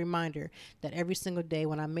still my reminder that every single day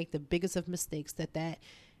when I make the biggest of mistakes, that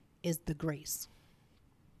is the grace.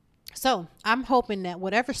 So I'm hoping that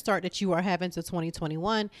whatever start that you are having to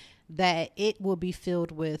 2021, that it will be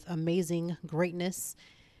filled with amazing greatness,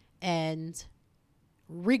 and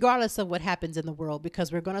regardless of what happens in the world,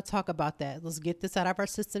 because we're going to talk about that. Let's get this out of our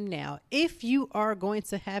system now. If you are going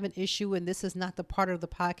to have an issue and this is not the part of the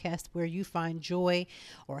podcast where you find joy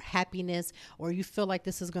or happiness, or you feel like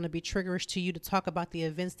this is going to be triggerish to you to talk about the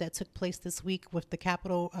events that took place this week with the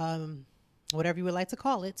Capitol, whatever you would like to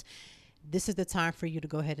call it, this is the time for you to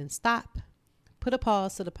go ahead and stop, put a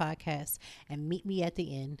pause to the podcast, and meet me at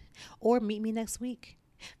the end, or meet me next week,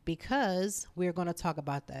 because we're going to talk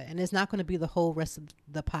about that. And it's not going to be the whole rest of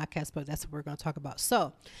the podcast, but that's what we're going to talk about.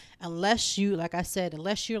 So unless you, like I said,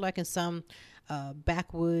 unless you're like in some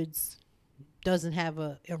backwoods, doesn't have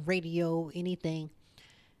a radio, anything,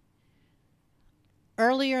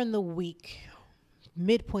 earlier in the week,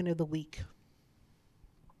 midpoint of the week,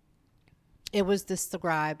 it was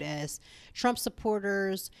described as Trump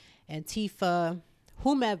supporters, Antifa,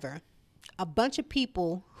 whomever, a bunch of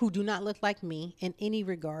people who do not look like me in any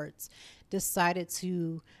regards, decided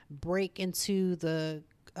to break into the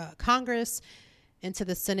Congress, into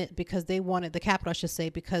the Senate, because they wanted, the Capitol, I should say,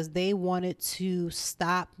 because they wanted to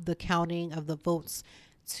stop the counting of the votes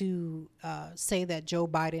to say that Joe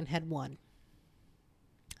Biden had won.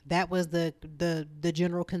 That was the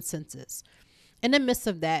general consensus. In the midst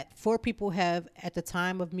of that, 4 people have, at the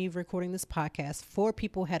time of me recording this podcast, 4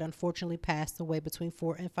 people had unfortunately passed away, between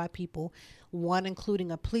 4 and 5 people, one including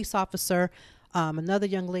a police officer, another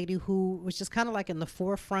young lady who was just kind of like in the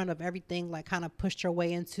forefront of everything, like kind of pushed her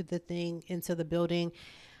way into the building.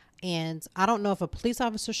 And I don't know if a police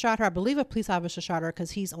officer shot her. I believe a police officer shot her because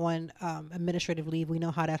he's on administrative leave. We know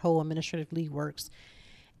how that whole administrative leave works.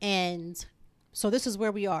 And so this is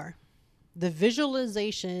where we are. The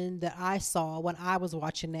visualization that I saw when I was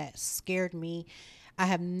watching that scared me. I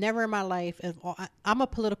have never in my life, I'm a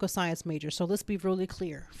political science major, so let's be really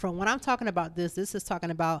clear. From when I'm talking about this is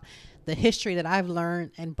talking about the history that I've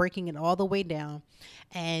learned and breaking it all the way down,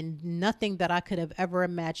 and nothing that I could have ever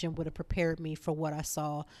imagined would have prepared me for what I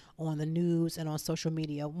saw on the news and on social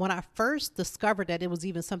media. When I first discovered that it was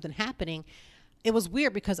even something happening, it was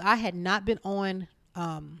weird because I had not been on,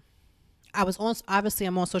 I was on, obviously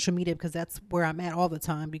I'm on social media because that's where I'm at all the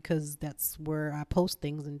time, because that's where I post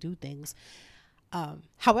things and do things.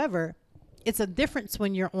 However, it's a difference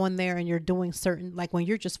when you're on there and you're doing certain, like when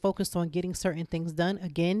you're just focused on getting certain things done,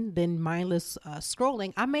 again, than mindless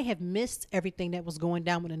scrolling. I may have missed everything that was going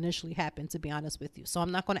down when it initially happened, to be honest with you. So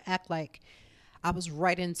I'm not going to act like I was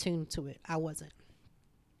right in tune to it. I wasn't.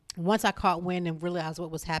 Once I caught wind and realized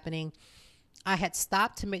what was happening, I had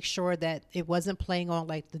stopped to make sure that it wasn't playing on,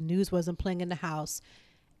 like the news wasn't playing in the house.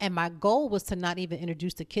 And my goal was to not even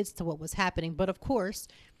introduce the kids to what was happening. But of course,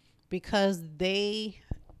 because they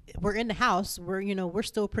were in the house, we're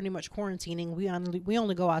still pretty much quarantining. We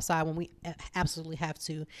only go outside when we absolutely have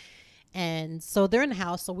to. And so they're in the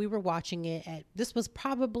house. So we were watching it this was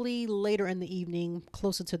probably later in the evening,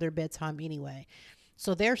 closer to their bedtime anyway.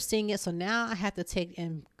 So they're seeing it. So now I have to take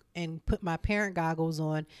and put my parent goggles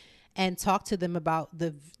on and talk to them about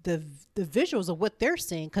the visuals of what they're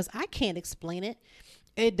seeing, because I can't explain it.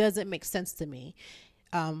 It doesn't make sense to me.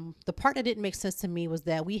 The part that didn't make sense to me was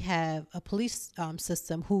that we have a police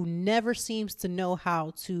system who never seems to know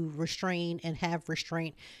how to restrain and have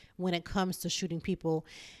restraint when it comes to shooting people,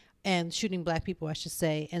 and shooting Black people, I should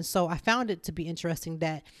say. And so I found it to be interesting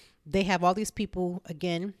that they have all these people,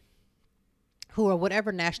 again, who are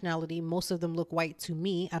whatever nationality. Most of them look white to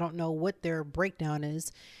me. I don't know what their breakdown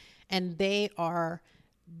is. And they are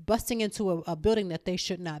busting into a building that they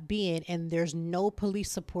should not be in, and there's no police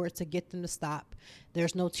support to get them to stop.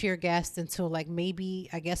 There's no tear gas until, like, maybe,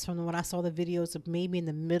 I guess from when I saw the videos, of maybe in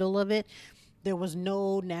the middle of it. There was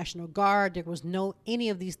no National Guard. There was no any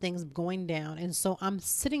of these things going down. And so I'm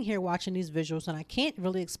sitting here watching these visuals, and I can't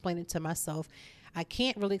really explain it to myself. I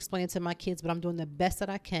can't really explain it to my kids, but I'm doing the best that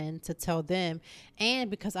I can to tell them. And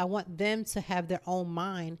because I want them to have their own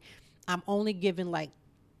mind, I'm only giving like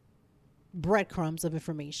breadcrumbs of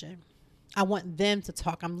information. I want them to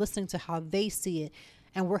talk. I'm listening to how they see it.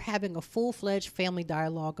 And we're having a full-fledged family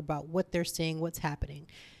dialogue about what they're seeing, what's happening.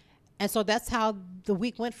 And so that's how the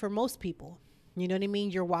week went for most people. You know what I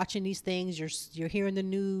mean? You're watching these things. You're hearing the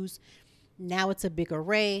news. Now it's a big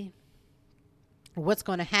array. What's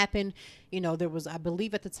going to happen? You know, there was, I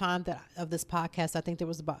believe at the time of this podcast, I think there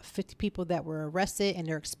was about 50 people that were arrested, and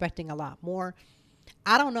they're expecting a lot more.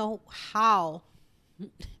 I don't know how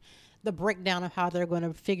the breakdown of how they're going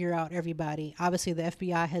to figure out everybody. Obviously, the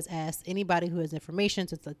FBI has asked anybody who has information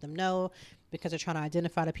to let them know, because they're trying to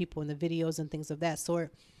identify the people in the videos and things of that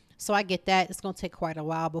sort. So I get that. It's going to take quite a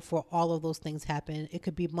while before all of those things happen. It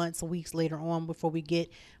could be months, weeks later on before we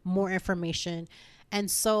get more information. And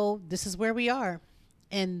so this is where we are.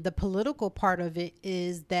 And the political part of it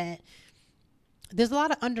is that there's a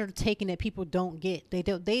lot of undertaking that people don't get.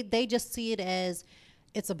 They just see it as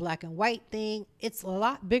it's a black and white thing. It's a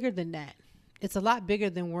lot bigger than that. It's a lot bigger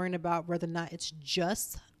than worrying about whether or not it's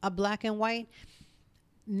just a black and white.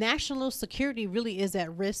 National security really is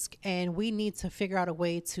at risk, and we need to figure out a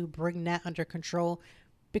way to bring that under control,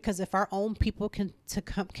 because if our own people can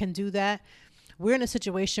do that, we're in a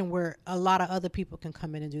situation where a lot of other people can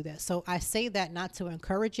come in and do that. So I say that not to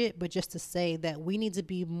encourage it, but just to say that we need to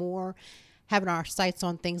be more having our sights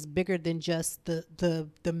on things bigger than just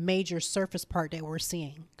the major surface part that we're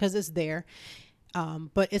seeing, because it's there,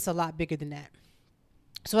 but it's a lot bigger than that.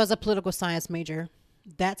 So as a political science major,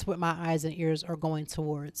 that's what my eyes and ears are going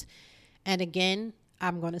towards. And again,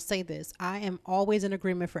 I'm going to say this. I am always in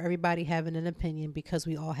agreement for everybody having an opinion, because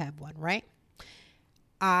we all have one, right?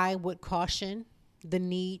 I would caution the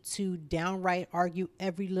need to downright argue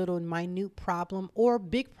every little minute problem or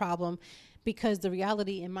big problem, because the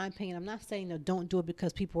reality, in my opinion, I'm not saying that don't do it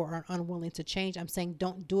because people are unwilling to change. I'm saying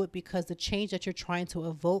don't do it because the change that you're trying to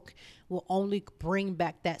evoke will only bring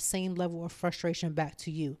back that same level of frustration back to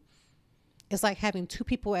you. It's like having two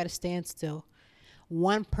people at a standstill.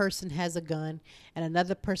 One person has a gun and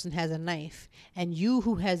another person has a knife. And you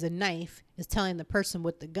who has a knife is telling the person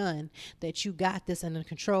with the gun that you got this under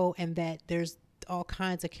control and that there's all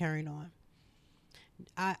kinds of carrying on.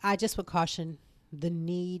 I just would caution the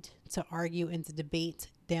need to argue and to debate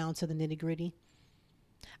down to the nitty gritty.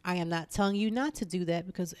 I am not telling you not to do that,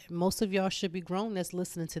 because most of y'all should be grown that's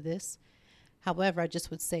listening to this. However, I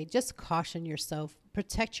just would say, just caution yourself.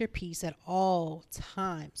 Protect your peace at all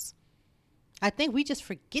times. I think we just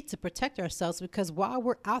forget to protect ourselves, because while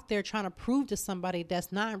we're out there trying to prove to somebody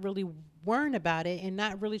that's not really worrying about it and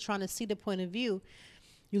not really trying to see the point of view,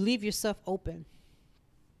 you leave yourself open.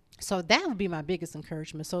 So that would be my biggest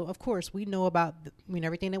encouragement. So, of course, we know about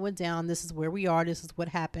everything that went down. This is where we are. This is what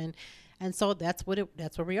happened. And so that's where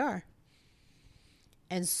we are.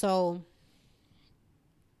 And so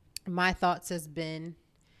my thoughts has been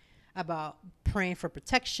about praying for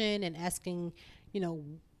protection and asking,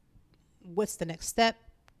 what's the next step?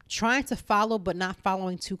 Trying to follow, but not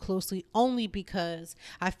following too closely, only because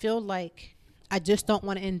I feel like I just don't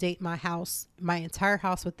want to inundate my house, my entire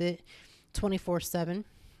house with it 24/7.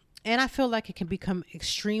 And I feel like it can become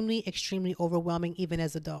extremely, extremely overwhelming, even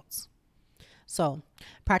as adults. So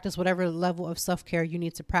practice whatever level of self-care you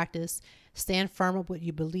need to practice. Stand firm with what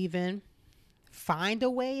you believe in. Find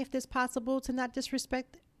a way, if it's possible, to not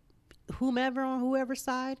disrespect whomever on whoever's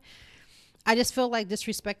side. I just feel like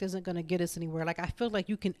disrespect isn't going to get us anywhere. Like, I feel like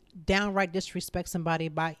you can downright disrespect somebody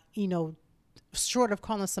by, short of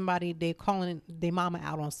calling somebody, they calling their mama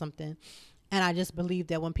out on something. And I just believe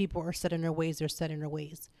that when people are set in their ways, they're set in their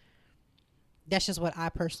ways. That's just what I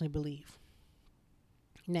personally believe.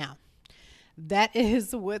 Now, that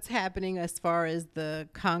is what's happening as far as the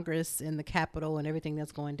Congress and the Capitol and everything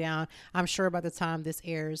that's going down. I'm sure by the time this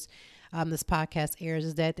airs, this podcast airs,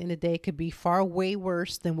 is that at the end of the day, it could be far way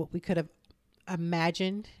worse than what we could have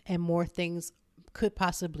imagined, and more things could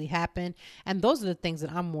possibly happen. And those are the things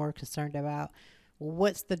that I'm more concerned about.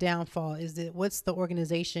 What's the downfall? What's the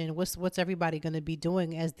organization? What's everybody going to be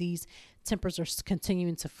doing as these tempers are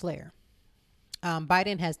continuing to flare?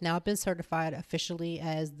 Biden has now been certified officially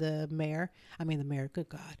as the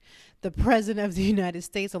president of the United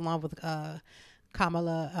States, along with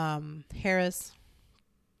Kamala Harris.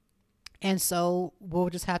 And so we'll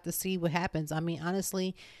just have to see what happens. I mean,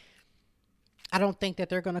 honestly, I don't think that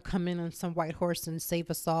they're going to come in on some white horse and save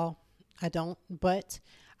us all. I don't. But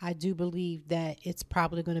I do believe that it's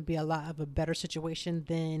probably going to be a lot of a better situation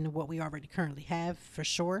than what we already currently have, for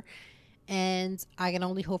sure. And I can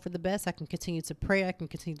only hope for the best. I can continue to pray. I can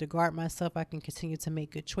continue to guard myself. I can continue to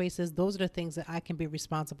make good choices. Those are the things that I can be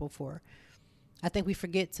responsible for. I think we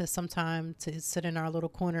forget to sometimes to sit in our little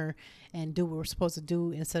corner and do what we're supposed to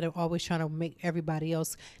do instead of always trying to make everybody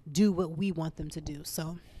else do what we want them to do.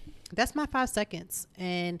 So that's my 5 seconds.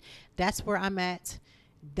 And that's where I'm at.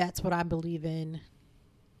 That's what I believe in.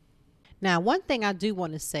 Now, one thing I do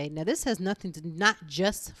want to say, now this has nothing to, not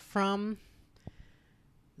just from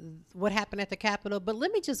what happened at the Capitol, but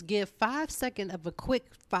let me just give 5 seconds of a quick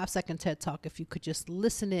 5-second TED Talk. If you could just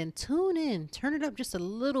listen in, tune in, turn it up just a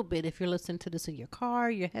little bit. If you're listening to this in your car,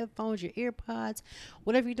 your headphones, your earpods,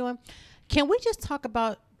 whatever you're doing, can we just talk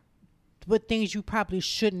about what things you probably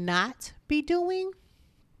should not be doing?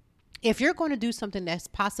 If you're going to do something that's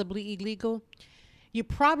possibly illegal, you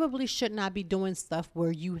probably should not be doing stuff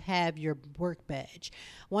where you have your work badge.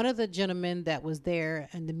 One of the gentlemen that was there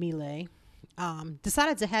in the melee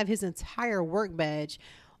decided to have his entire work badge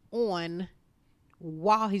on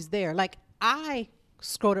while he's there. Like, I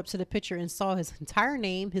scrolled up to the picture and saw his entire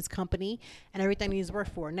name, his company, and everything he's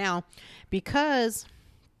worked for. Now, because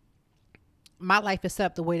my life is set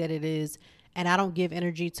up the way that it is, and I don't give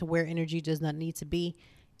energy to where energy does not need to be,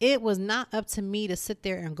 it was not up to me to sit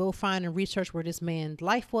there and go find and research where this man's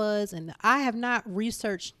life was. And I have not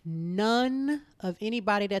researched none of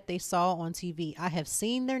anybody that they saw on TV. I have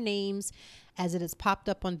seen their names as it has popped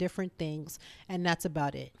up on different things, and that's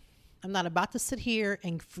about it. I'm not about to sit here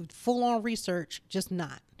and full on research, just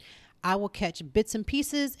not. I will catch bits and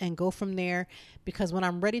pieces and go from there, because when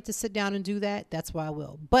I'm ready to sit down and do that, that's what I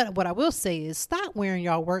will. But what I will say is, stop wearing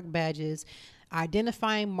y'all work badges,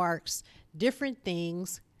 identifying marks, different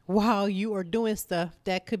things, while you are doing stuff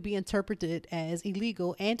that could be interpreted as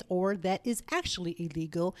illegal and or that is actually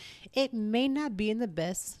illegal. It may not be in the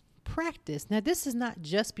best practice. Now, this is not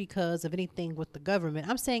just because of anything with the government.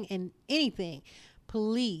 I'm saying in anything,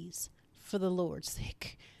 please, for the Lord's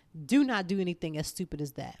sake, do not do anything as stupid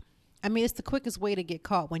as that. I mean, it's the quickest way to get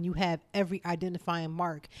caught when you have every identifying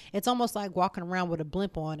mark. It's almost like walking around with a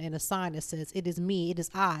blimp on and a sign that says, "It is me, it is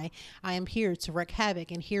I am here to wreak havoc,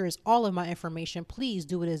 and here is all of my information. Please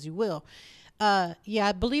do it as you will." Yeah,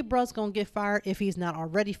 I believe bro's gonna get fired if he's not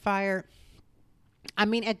already fired. I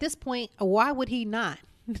mean, at this point, why would he not?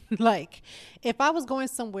 Like, if I was going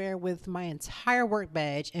somewhere with my entire work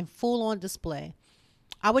badge and full on display,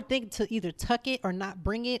 I would think to either tuck it or not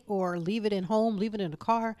bring it, or leave it in home, leave it in the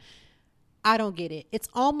car. I don't get it. It's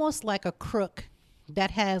almost like a crook that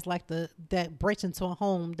has like that breaks into a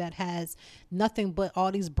home that has nothing but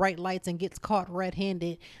all these bright lights and gets caught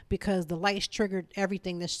red-handed because the lights triggered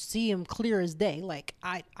everything to see him clear as day. Like,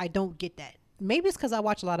 I don't get that. Maybe it's because I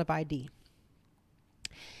watch a lot of ID.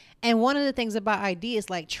 And one of the things about ID is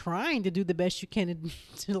like trying to do the best you can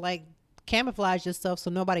to like camouflage yourself so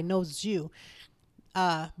nobody knows it's you.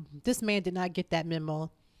 This man did not get that memo.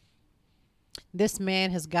 This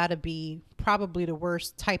man has got to be probably the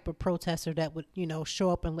worst type of protester that would, show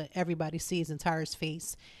up and let everybody see his entire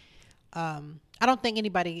face. I don't think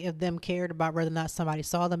anybody of them cared about whether or not somebody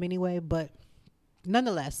saw them anyway, but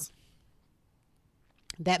nonetheless,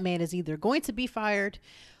 that man is either going to be fired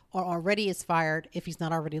or already is fired if he's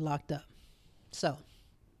not already locked up. So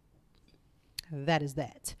that is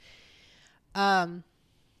that. So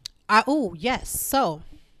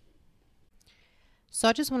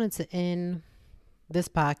I just wanted to end this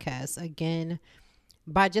podcast again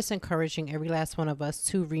by just encouraging every last one of us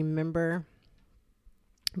to remember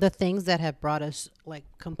the things that have brought us like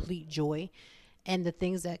complete joy and the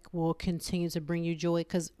things that will continue to bring you joy.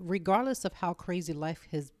 Because regardless of how crazy life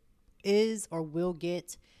is or will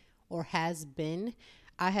get or has been,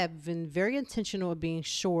 I have been very intentional of being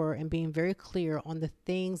sure and being very clear on the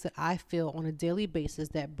things that I feel on a daily basis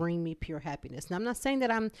that bring me pure happiness. Now, I'm not saying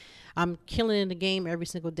that I'm killing in the game every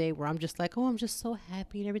single day where I'm just like, oh, I'm just so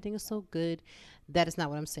happy and everything is so good. That is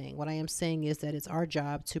not what I'm saying. What I am saying is that it's our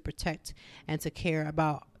job to protect and to care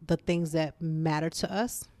about the things that matter to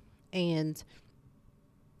us. And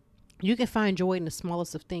you can find joy in the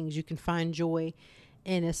smallest of things. You can find joy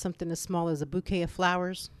in something as small as a bouquet of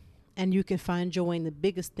flowers. And you can find joy in the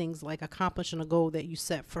biggest things, like accomplishing a goal that you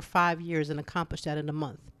set for 5 years and accomplish that in a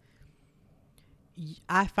month.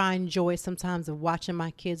 I find joy sometimes of watching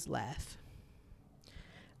my kids laugh.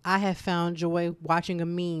 I have found joy watching a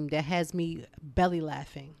meme that has me belly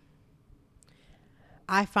laughing.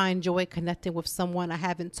 I find joy connecting with someone I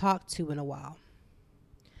haven't talked to in a while.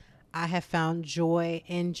 I have found joy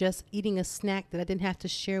in just eating a snack that I didn't have to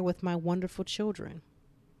share with my wonderful children.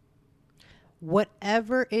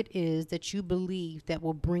 Whatever it is that you believe that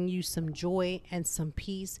will bring you some joy and some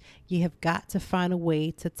peace, you have got to find a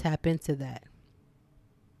way to tap into that.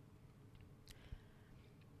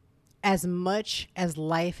 As much as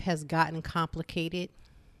life has gotten complicated,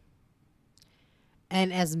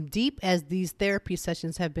 and as deep as these therapy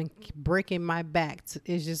sessions have been breaking my back,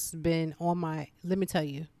 it's just been on my, let me tell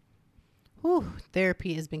you,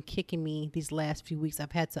 therapy has been kicking me these last few weeks.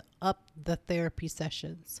 I've had to up the therapy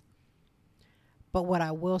sessions. But what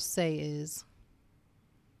I will say is,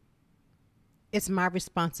 it's my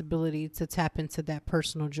responsibility to tap into that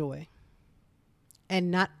personal joy.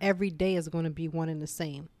 And not every day is going to be one and the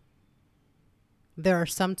same. There are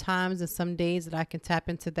some times and some days that I can tap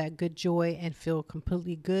into that good joy and feel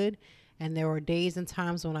completely good. And there are days and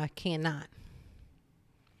times when I cannot.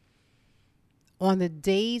 On the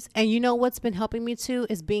days, and you know what's been helping me too,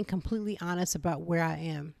 is being completely honest about where I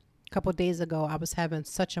am. A couple of days ago, I was having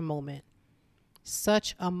such a moment.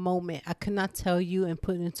 I could not tell you and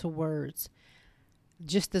put into words.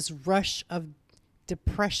 Just this rush of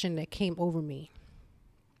depression that came over me.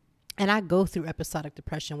 And I go through episodic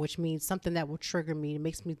depression, which means something that will trigger me. It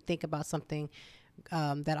makes me think about something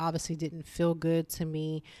that obviously didn't feel good to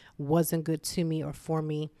me, wasn't good to me or for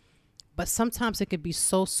me. But sometimes it could be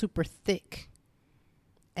so super thick.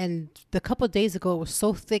 And the couple of days ago, it was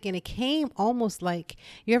so thick, and it came almost like,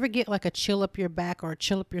 you ever get like a chill up your back or a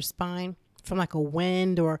chill up your spine from like a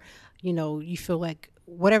wind, or, you know, you feel like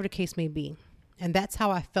whatever the case may be. And that's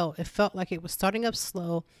how I felt. It felt like it was starting up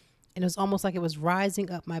slow, and it was almost like it was rising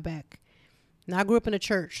up my back. Now, I grew up in a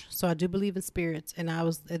church, so I do believe in spirits, and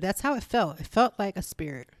that's how it felt. It felt like a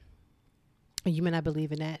spirit. And you may not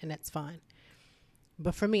believe in that, and that's fine.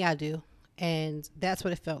 But for me, I do. And that's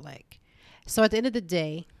what it felt like. So at the end of the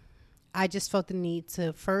day, I just felt the need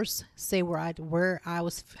to first say how I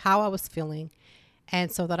was feeling,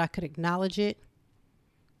 and so that I could acknowledge it.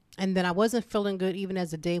 And then I wasn't feeling good even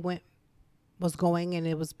as the day was going and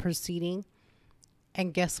it was proceeding.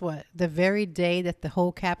 And guess what? The very day that the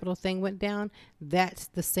whole Capitol thing went down, that's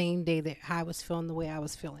the same day that I was feeling the way I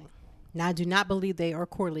was feeling. Now, I do not believe they are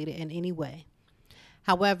correlated in any way.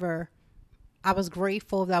 However, I was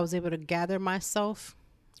grateful that I was able to gather myself.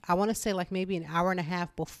 I want to say like maybe an hour and a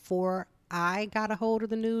half before I got a hold of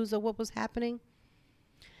the news of what was happening.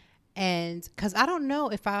 And because I don't know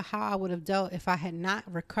how I would have dealt if I had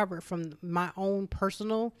not recovered from my own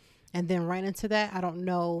personal and then right into that. I don't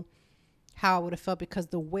know how I would have felt, because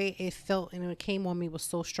the way it felt and it came on me was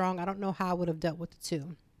so strong. I don't know how I would have dealt with the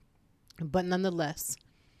two. But nonetheless,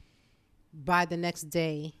 by the next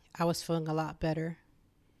day, I was feeling a lot better.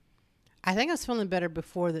 I think I was feeling better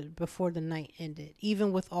before the night ended,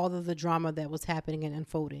 even with all of the drama that was happening and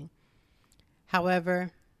unfolding.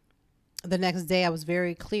 However, the next day I was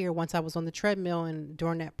very clear once I was on the treadmill and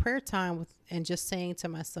during that prayer time and just saying to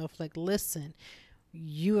myself, like, listen,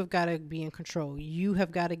 you have got to be in control. You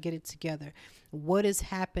have got to get it together. What is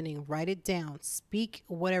happening? Write it down. Speak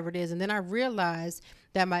whatever it is. And then I realized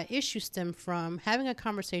that my issue stemmed from having a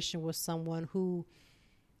conversation with someone who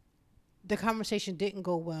the conversation didn't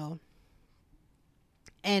go well.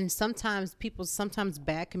 And sometimes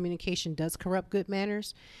bad communication does corrupt good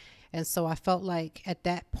manners. And so I felt like at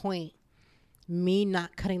that point, me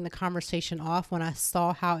not cutting the conversation off when I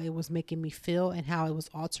saw how it was making me feel and how it was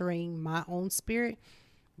altering my own spirit,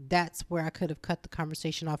 that's where I could have cut the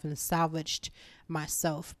conversation off and salvaged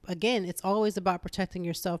myself. Again, it's always about protecting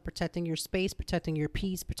yourself, protecting your space, protecting your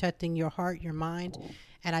peace, protecting your heart, your mind.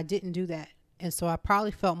 And I didn't do that. And so I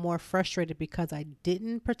probably felt more frustrated because I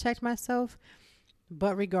didn't protect myself.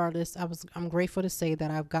 But regardless, I'm grateful to say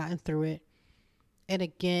that I've gotten through it. And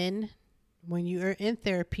again, when you are in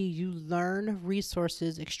therapy, you learn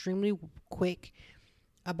resources extremely quick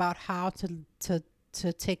about how to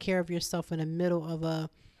take care of yourself in the middle of a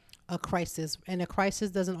crisis. And a crisis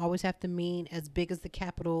doesn't always have to mean as big as the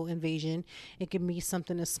Capitol invasion. It can be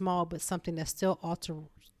something as small, but something that still alters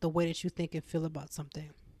the way that you think and feel about something.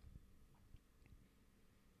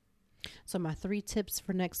 So my 3 tips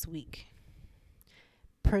for next week.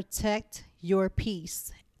 Protect your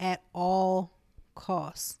peace at all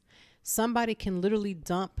costs. Somebody can literally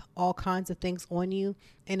dump all kinds of things on you,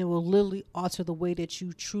 and it will literally alter the way that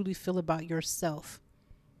you truly feel about yourself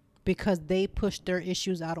because they push their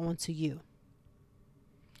issues out onto you.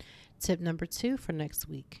 Tip number 2 for next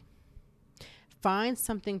week. Find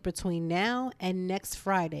something between now and next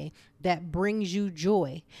Friday that brings you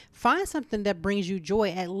joy. Find something that brings you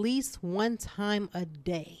joy at least one time a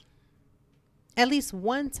day. At least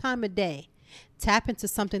one time a day. Tap into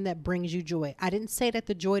something that brings you joy. I didn't say that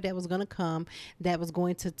the joy that was going to come, that was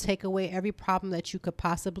going to take away every problem that you could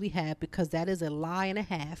possibly have, because that is a lie and a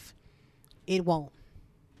half. It won't.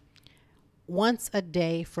 Once a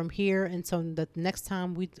day from here until the next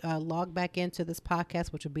time we log back into this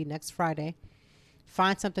podcast, which will be next Friday,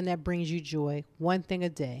 find something that brings you joy. One thing a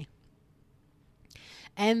day.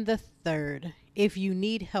 And the third, if you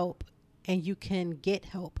need help and you can get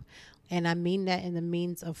help, and I mean that in the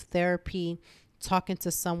means of therapy, talking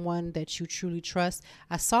to someone that you truly trust.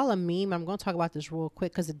 I saw a meme. I'm going to talk about this real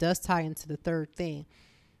quick because it does tie into the third thing.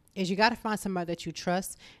 Is you got to find somebody that you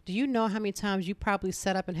trust. Do you know how many times you probably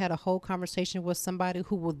set up and had a whole conversation with somebody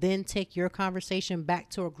who will then take your conversation back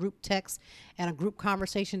to a group text and a group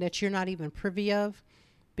conversation that you're not even privy of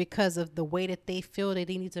because of the way that they feel that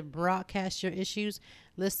they need to broadcast your issues?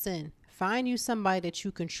 Listen, find you somebody that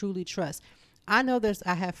you can truly trust. I know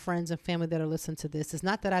I have friends and family that are listening to this. It's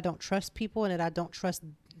not that I don't trust people and that I don't trust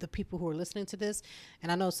the people who are listening to this.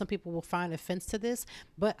 And I know some people will find offense to this,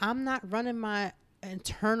 but I'm not running my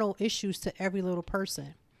internal issues to every little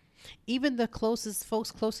person. Even the closest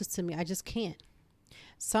folks closest to me, I just can't.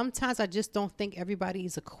 Sometimes I just don't think everybody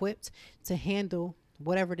is equipped to handle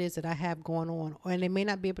whatever it is that I have going on, and they may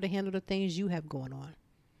not be able to handle the things you have going on.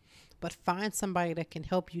 But find somebody that can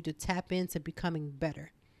help you to tap into becoming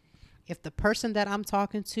better. If the person that I'm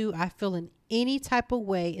talking to, I feel in any type of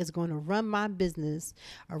way is going to run my business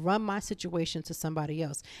or run my situation to somebody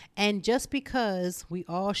else. And just because we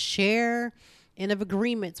all share and of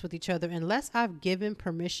agreements with each other, unless I've given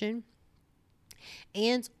permission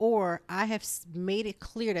and or I have made it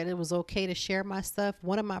clear that it was okay to share my stuff,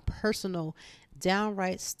 one of my personal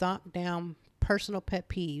downright stomp down personal pet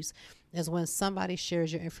peeves is when somebody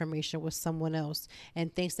shares your information with someone else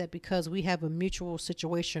and thinks that because we have a mutual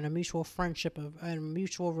situation, a mutual friendship, a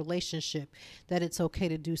mutual relationship, that it's okay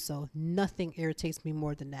to do so. Nothing irritates me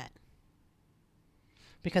more than that.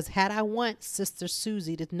 Because had I want Sister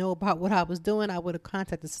Susie to know about what I was doing, I would have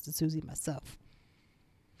contacted Sister Susie myself.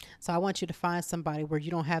 So I want you to find somebody where you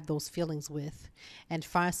don't have those feelings with, and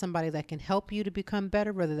find somebody that can help you to become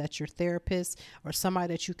better, whether that's your therapist or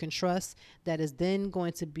somebody that you can trust, that is then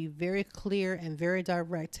going to be very clear and very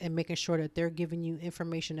direct and making sure that they're giving you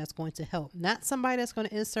information that's going to help. Not somebody that's going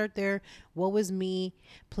to insert their, woe is me,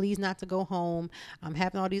 please not to go home, I'm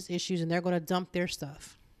having all these issues, and they're going to dump their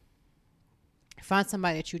stuff. Find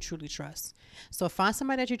somebody that you truly trust. So find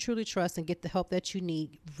somebody that you truly trust and get the help that you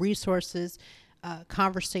need, resources,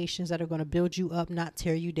 conversations that are going to build you up, not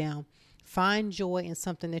tear you down. Find joy in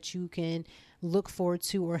something that you can look forward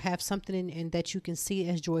to, or have something in that you can see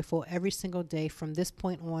as joyful every single day from this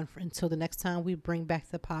point on until the next time we bring back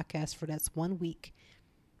the podcast for that's 1 week,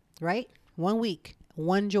 right? 1 week,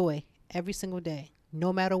 one joy every single day,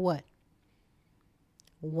 no matter what.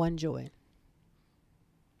 One joy.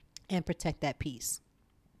 And protect that peace.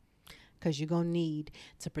 Because you're going to need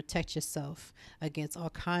to protect yourself against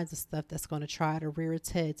all kinds of stuff that's going to try to rear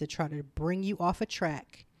its head to try to bring you off a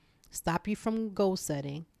track, stop you from goal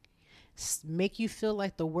setting, make you feel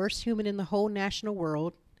like the worst human in the whole national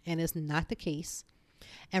world, and it's not the case.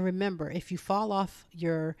 And remember, if you fall off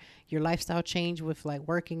your lifestyle change with like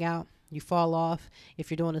working out, you fall off,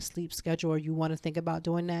 if you're doing a sleep schedule or you want to think about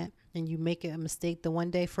doing that and you make a mistake the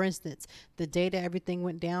one day, for instance, the day that everything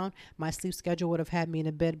went down, my sleep schedule would have had me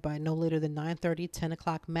in bed by no later than 9:30, 10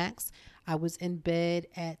 o'clock max. I was in bed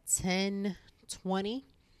at 10:20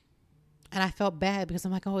 and I felt bad because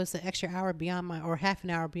I'm like, oh, it's an extra hour beyond or half an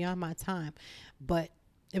hour beyond my time. But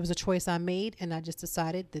it was a choice I made, and I just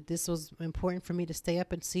decided that this was important for me to stay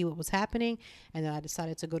up and see what was happening. And then I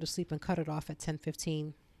decided to go to sleep and cut it off at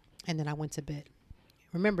 10:15. And then I went to bed.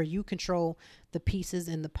 Remember, you control the pieces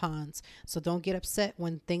and the pawns. So don't get upset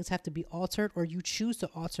when things have to be altered or you choose to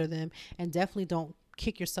alter them. And definitely don't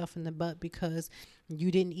kick yourself in the butt because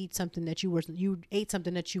you didn't eat something that you ate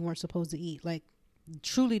something that you weren't supposed to eat. Like,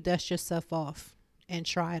 truly dust yourself off and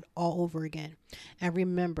try it all over again. And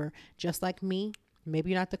remember, just like me,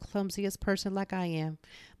 maybe you're not the clumsiest person like I am,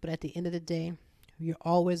 but at the end of the day, you're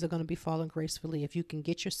always going to be falling gracefully if you can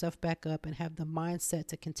get yourself back up and have the mindset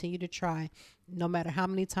to continue to try, no matter how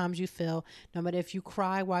many times you fail, no matter if you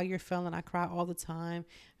cry while you're failing. I cry all the time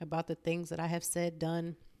about the things that I have said,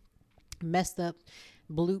 done, messed up,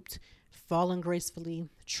 blooped, fallen gracefully,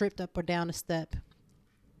 tripped up or down a step.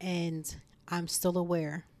 And I'm still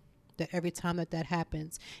aware that every time that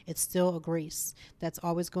happens, it's still a grace that's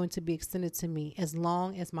always going to be extended to me, as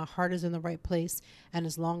long as my heart is in the right place, and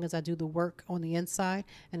as long as I do the work on the inside,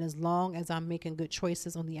 and as long as I'm making good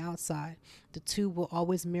choices on the outside. The two will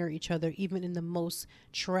always mirror each other, even in the most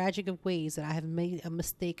tragic of ways that I have made a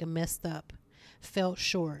mistake and messed up, fell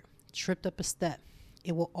short, tripped up a step.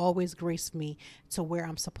 It will always grace me to where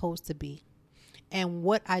I'm supposed to be. And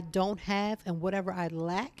what I don't have and whatever I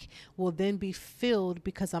lack will then be filled,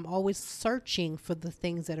 because I'm always searching for the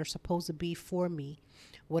things that are supposed to be for me.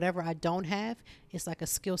 Whatever I don't have, it's like a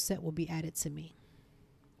skill set will be added to me,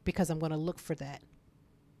 because I'm going to look for that.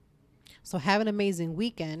 So have an amazing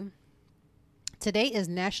weekend. Today is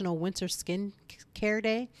National Winter Skin Care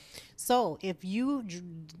Day. So if you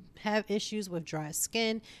have issues with dry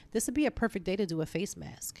skin, this would be a perfect day to do a face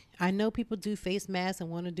mask. I know people do face masks and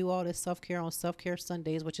want to do all this self-care on Self-Care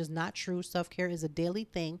Sundays, which is not true. Self-care is a daily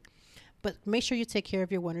thing. But make sure you take care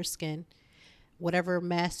of your winter skin. Whatever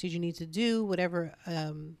masks you need to do, whatever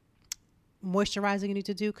moisturizing you need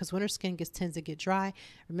to do, because winter skin tends to get dry.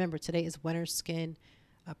 Remember, today is Winter Skin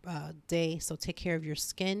Day, so take care of your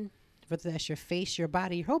skin. Whether that's your face, your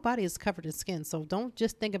body, your whole body is covered in skin. So don't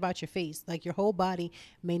just think about your face. Like, your whole body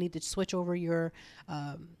may need to switch over your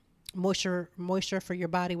moisture for your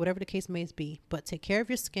body, whatever the case may be. But take care of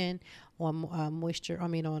your skin on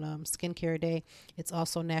Skincare Day. It's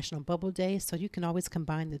also National Bubble Day, so you can always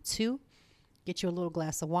combine the two. Get you a little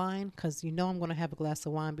glass of wine, because I'm going to have a glass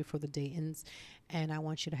of wine before the day ends. And I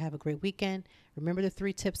want you to have a great weekend. Remember the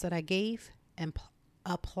 3 tips that I gave and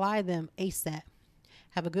apply them ASAP.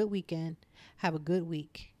 Have a good weekend. Have a good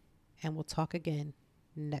week. And we'll talk again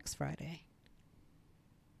next Friday.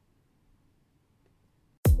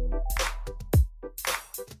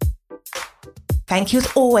 Thank you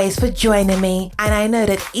as always for joining me. And I know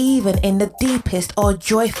that even in the deepest or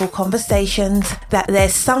joyful conversations, that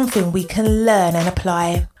there's something we can learn and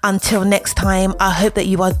apply. Until next time, I hope that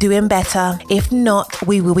you are doing better. If not,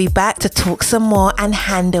 we will be back to talk some more and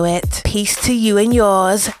handle it. Peace to you and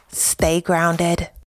yours. Stay grounded.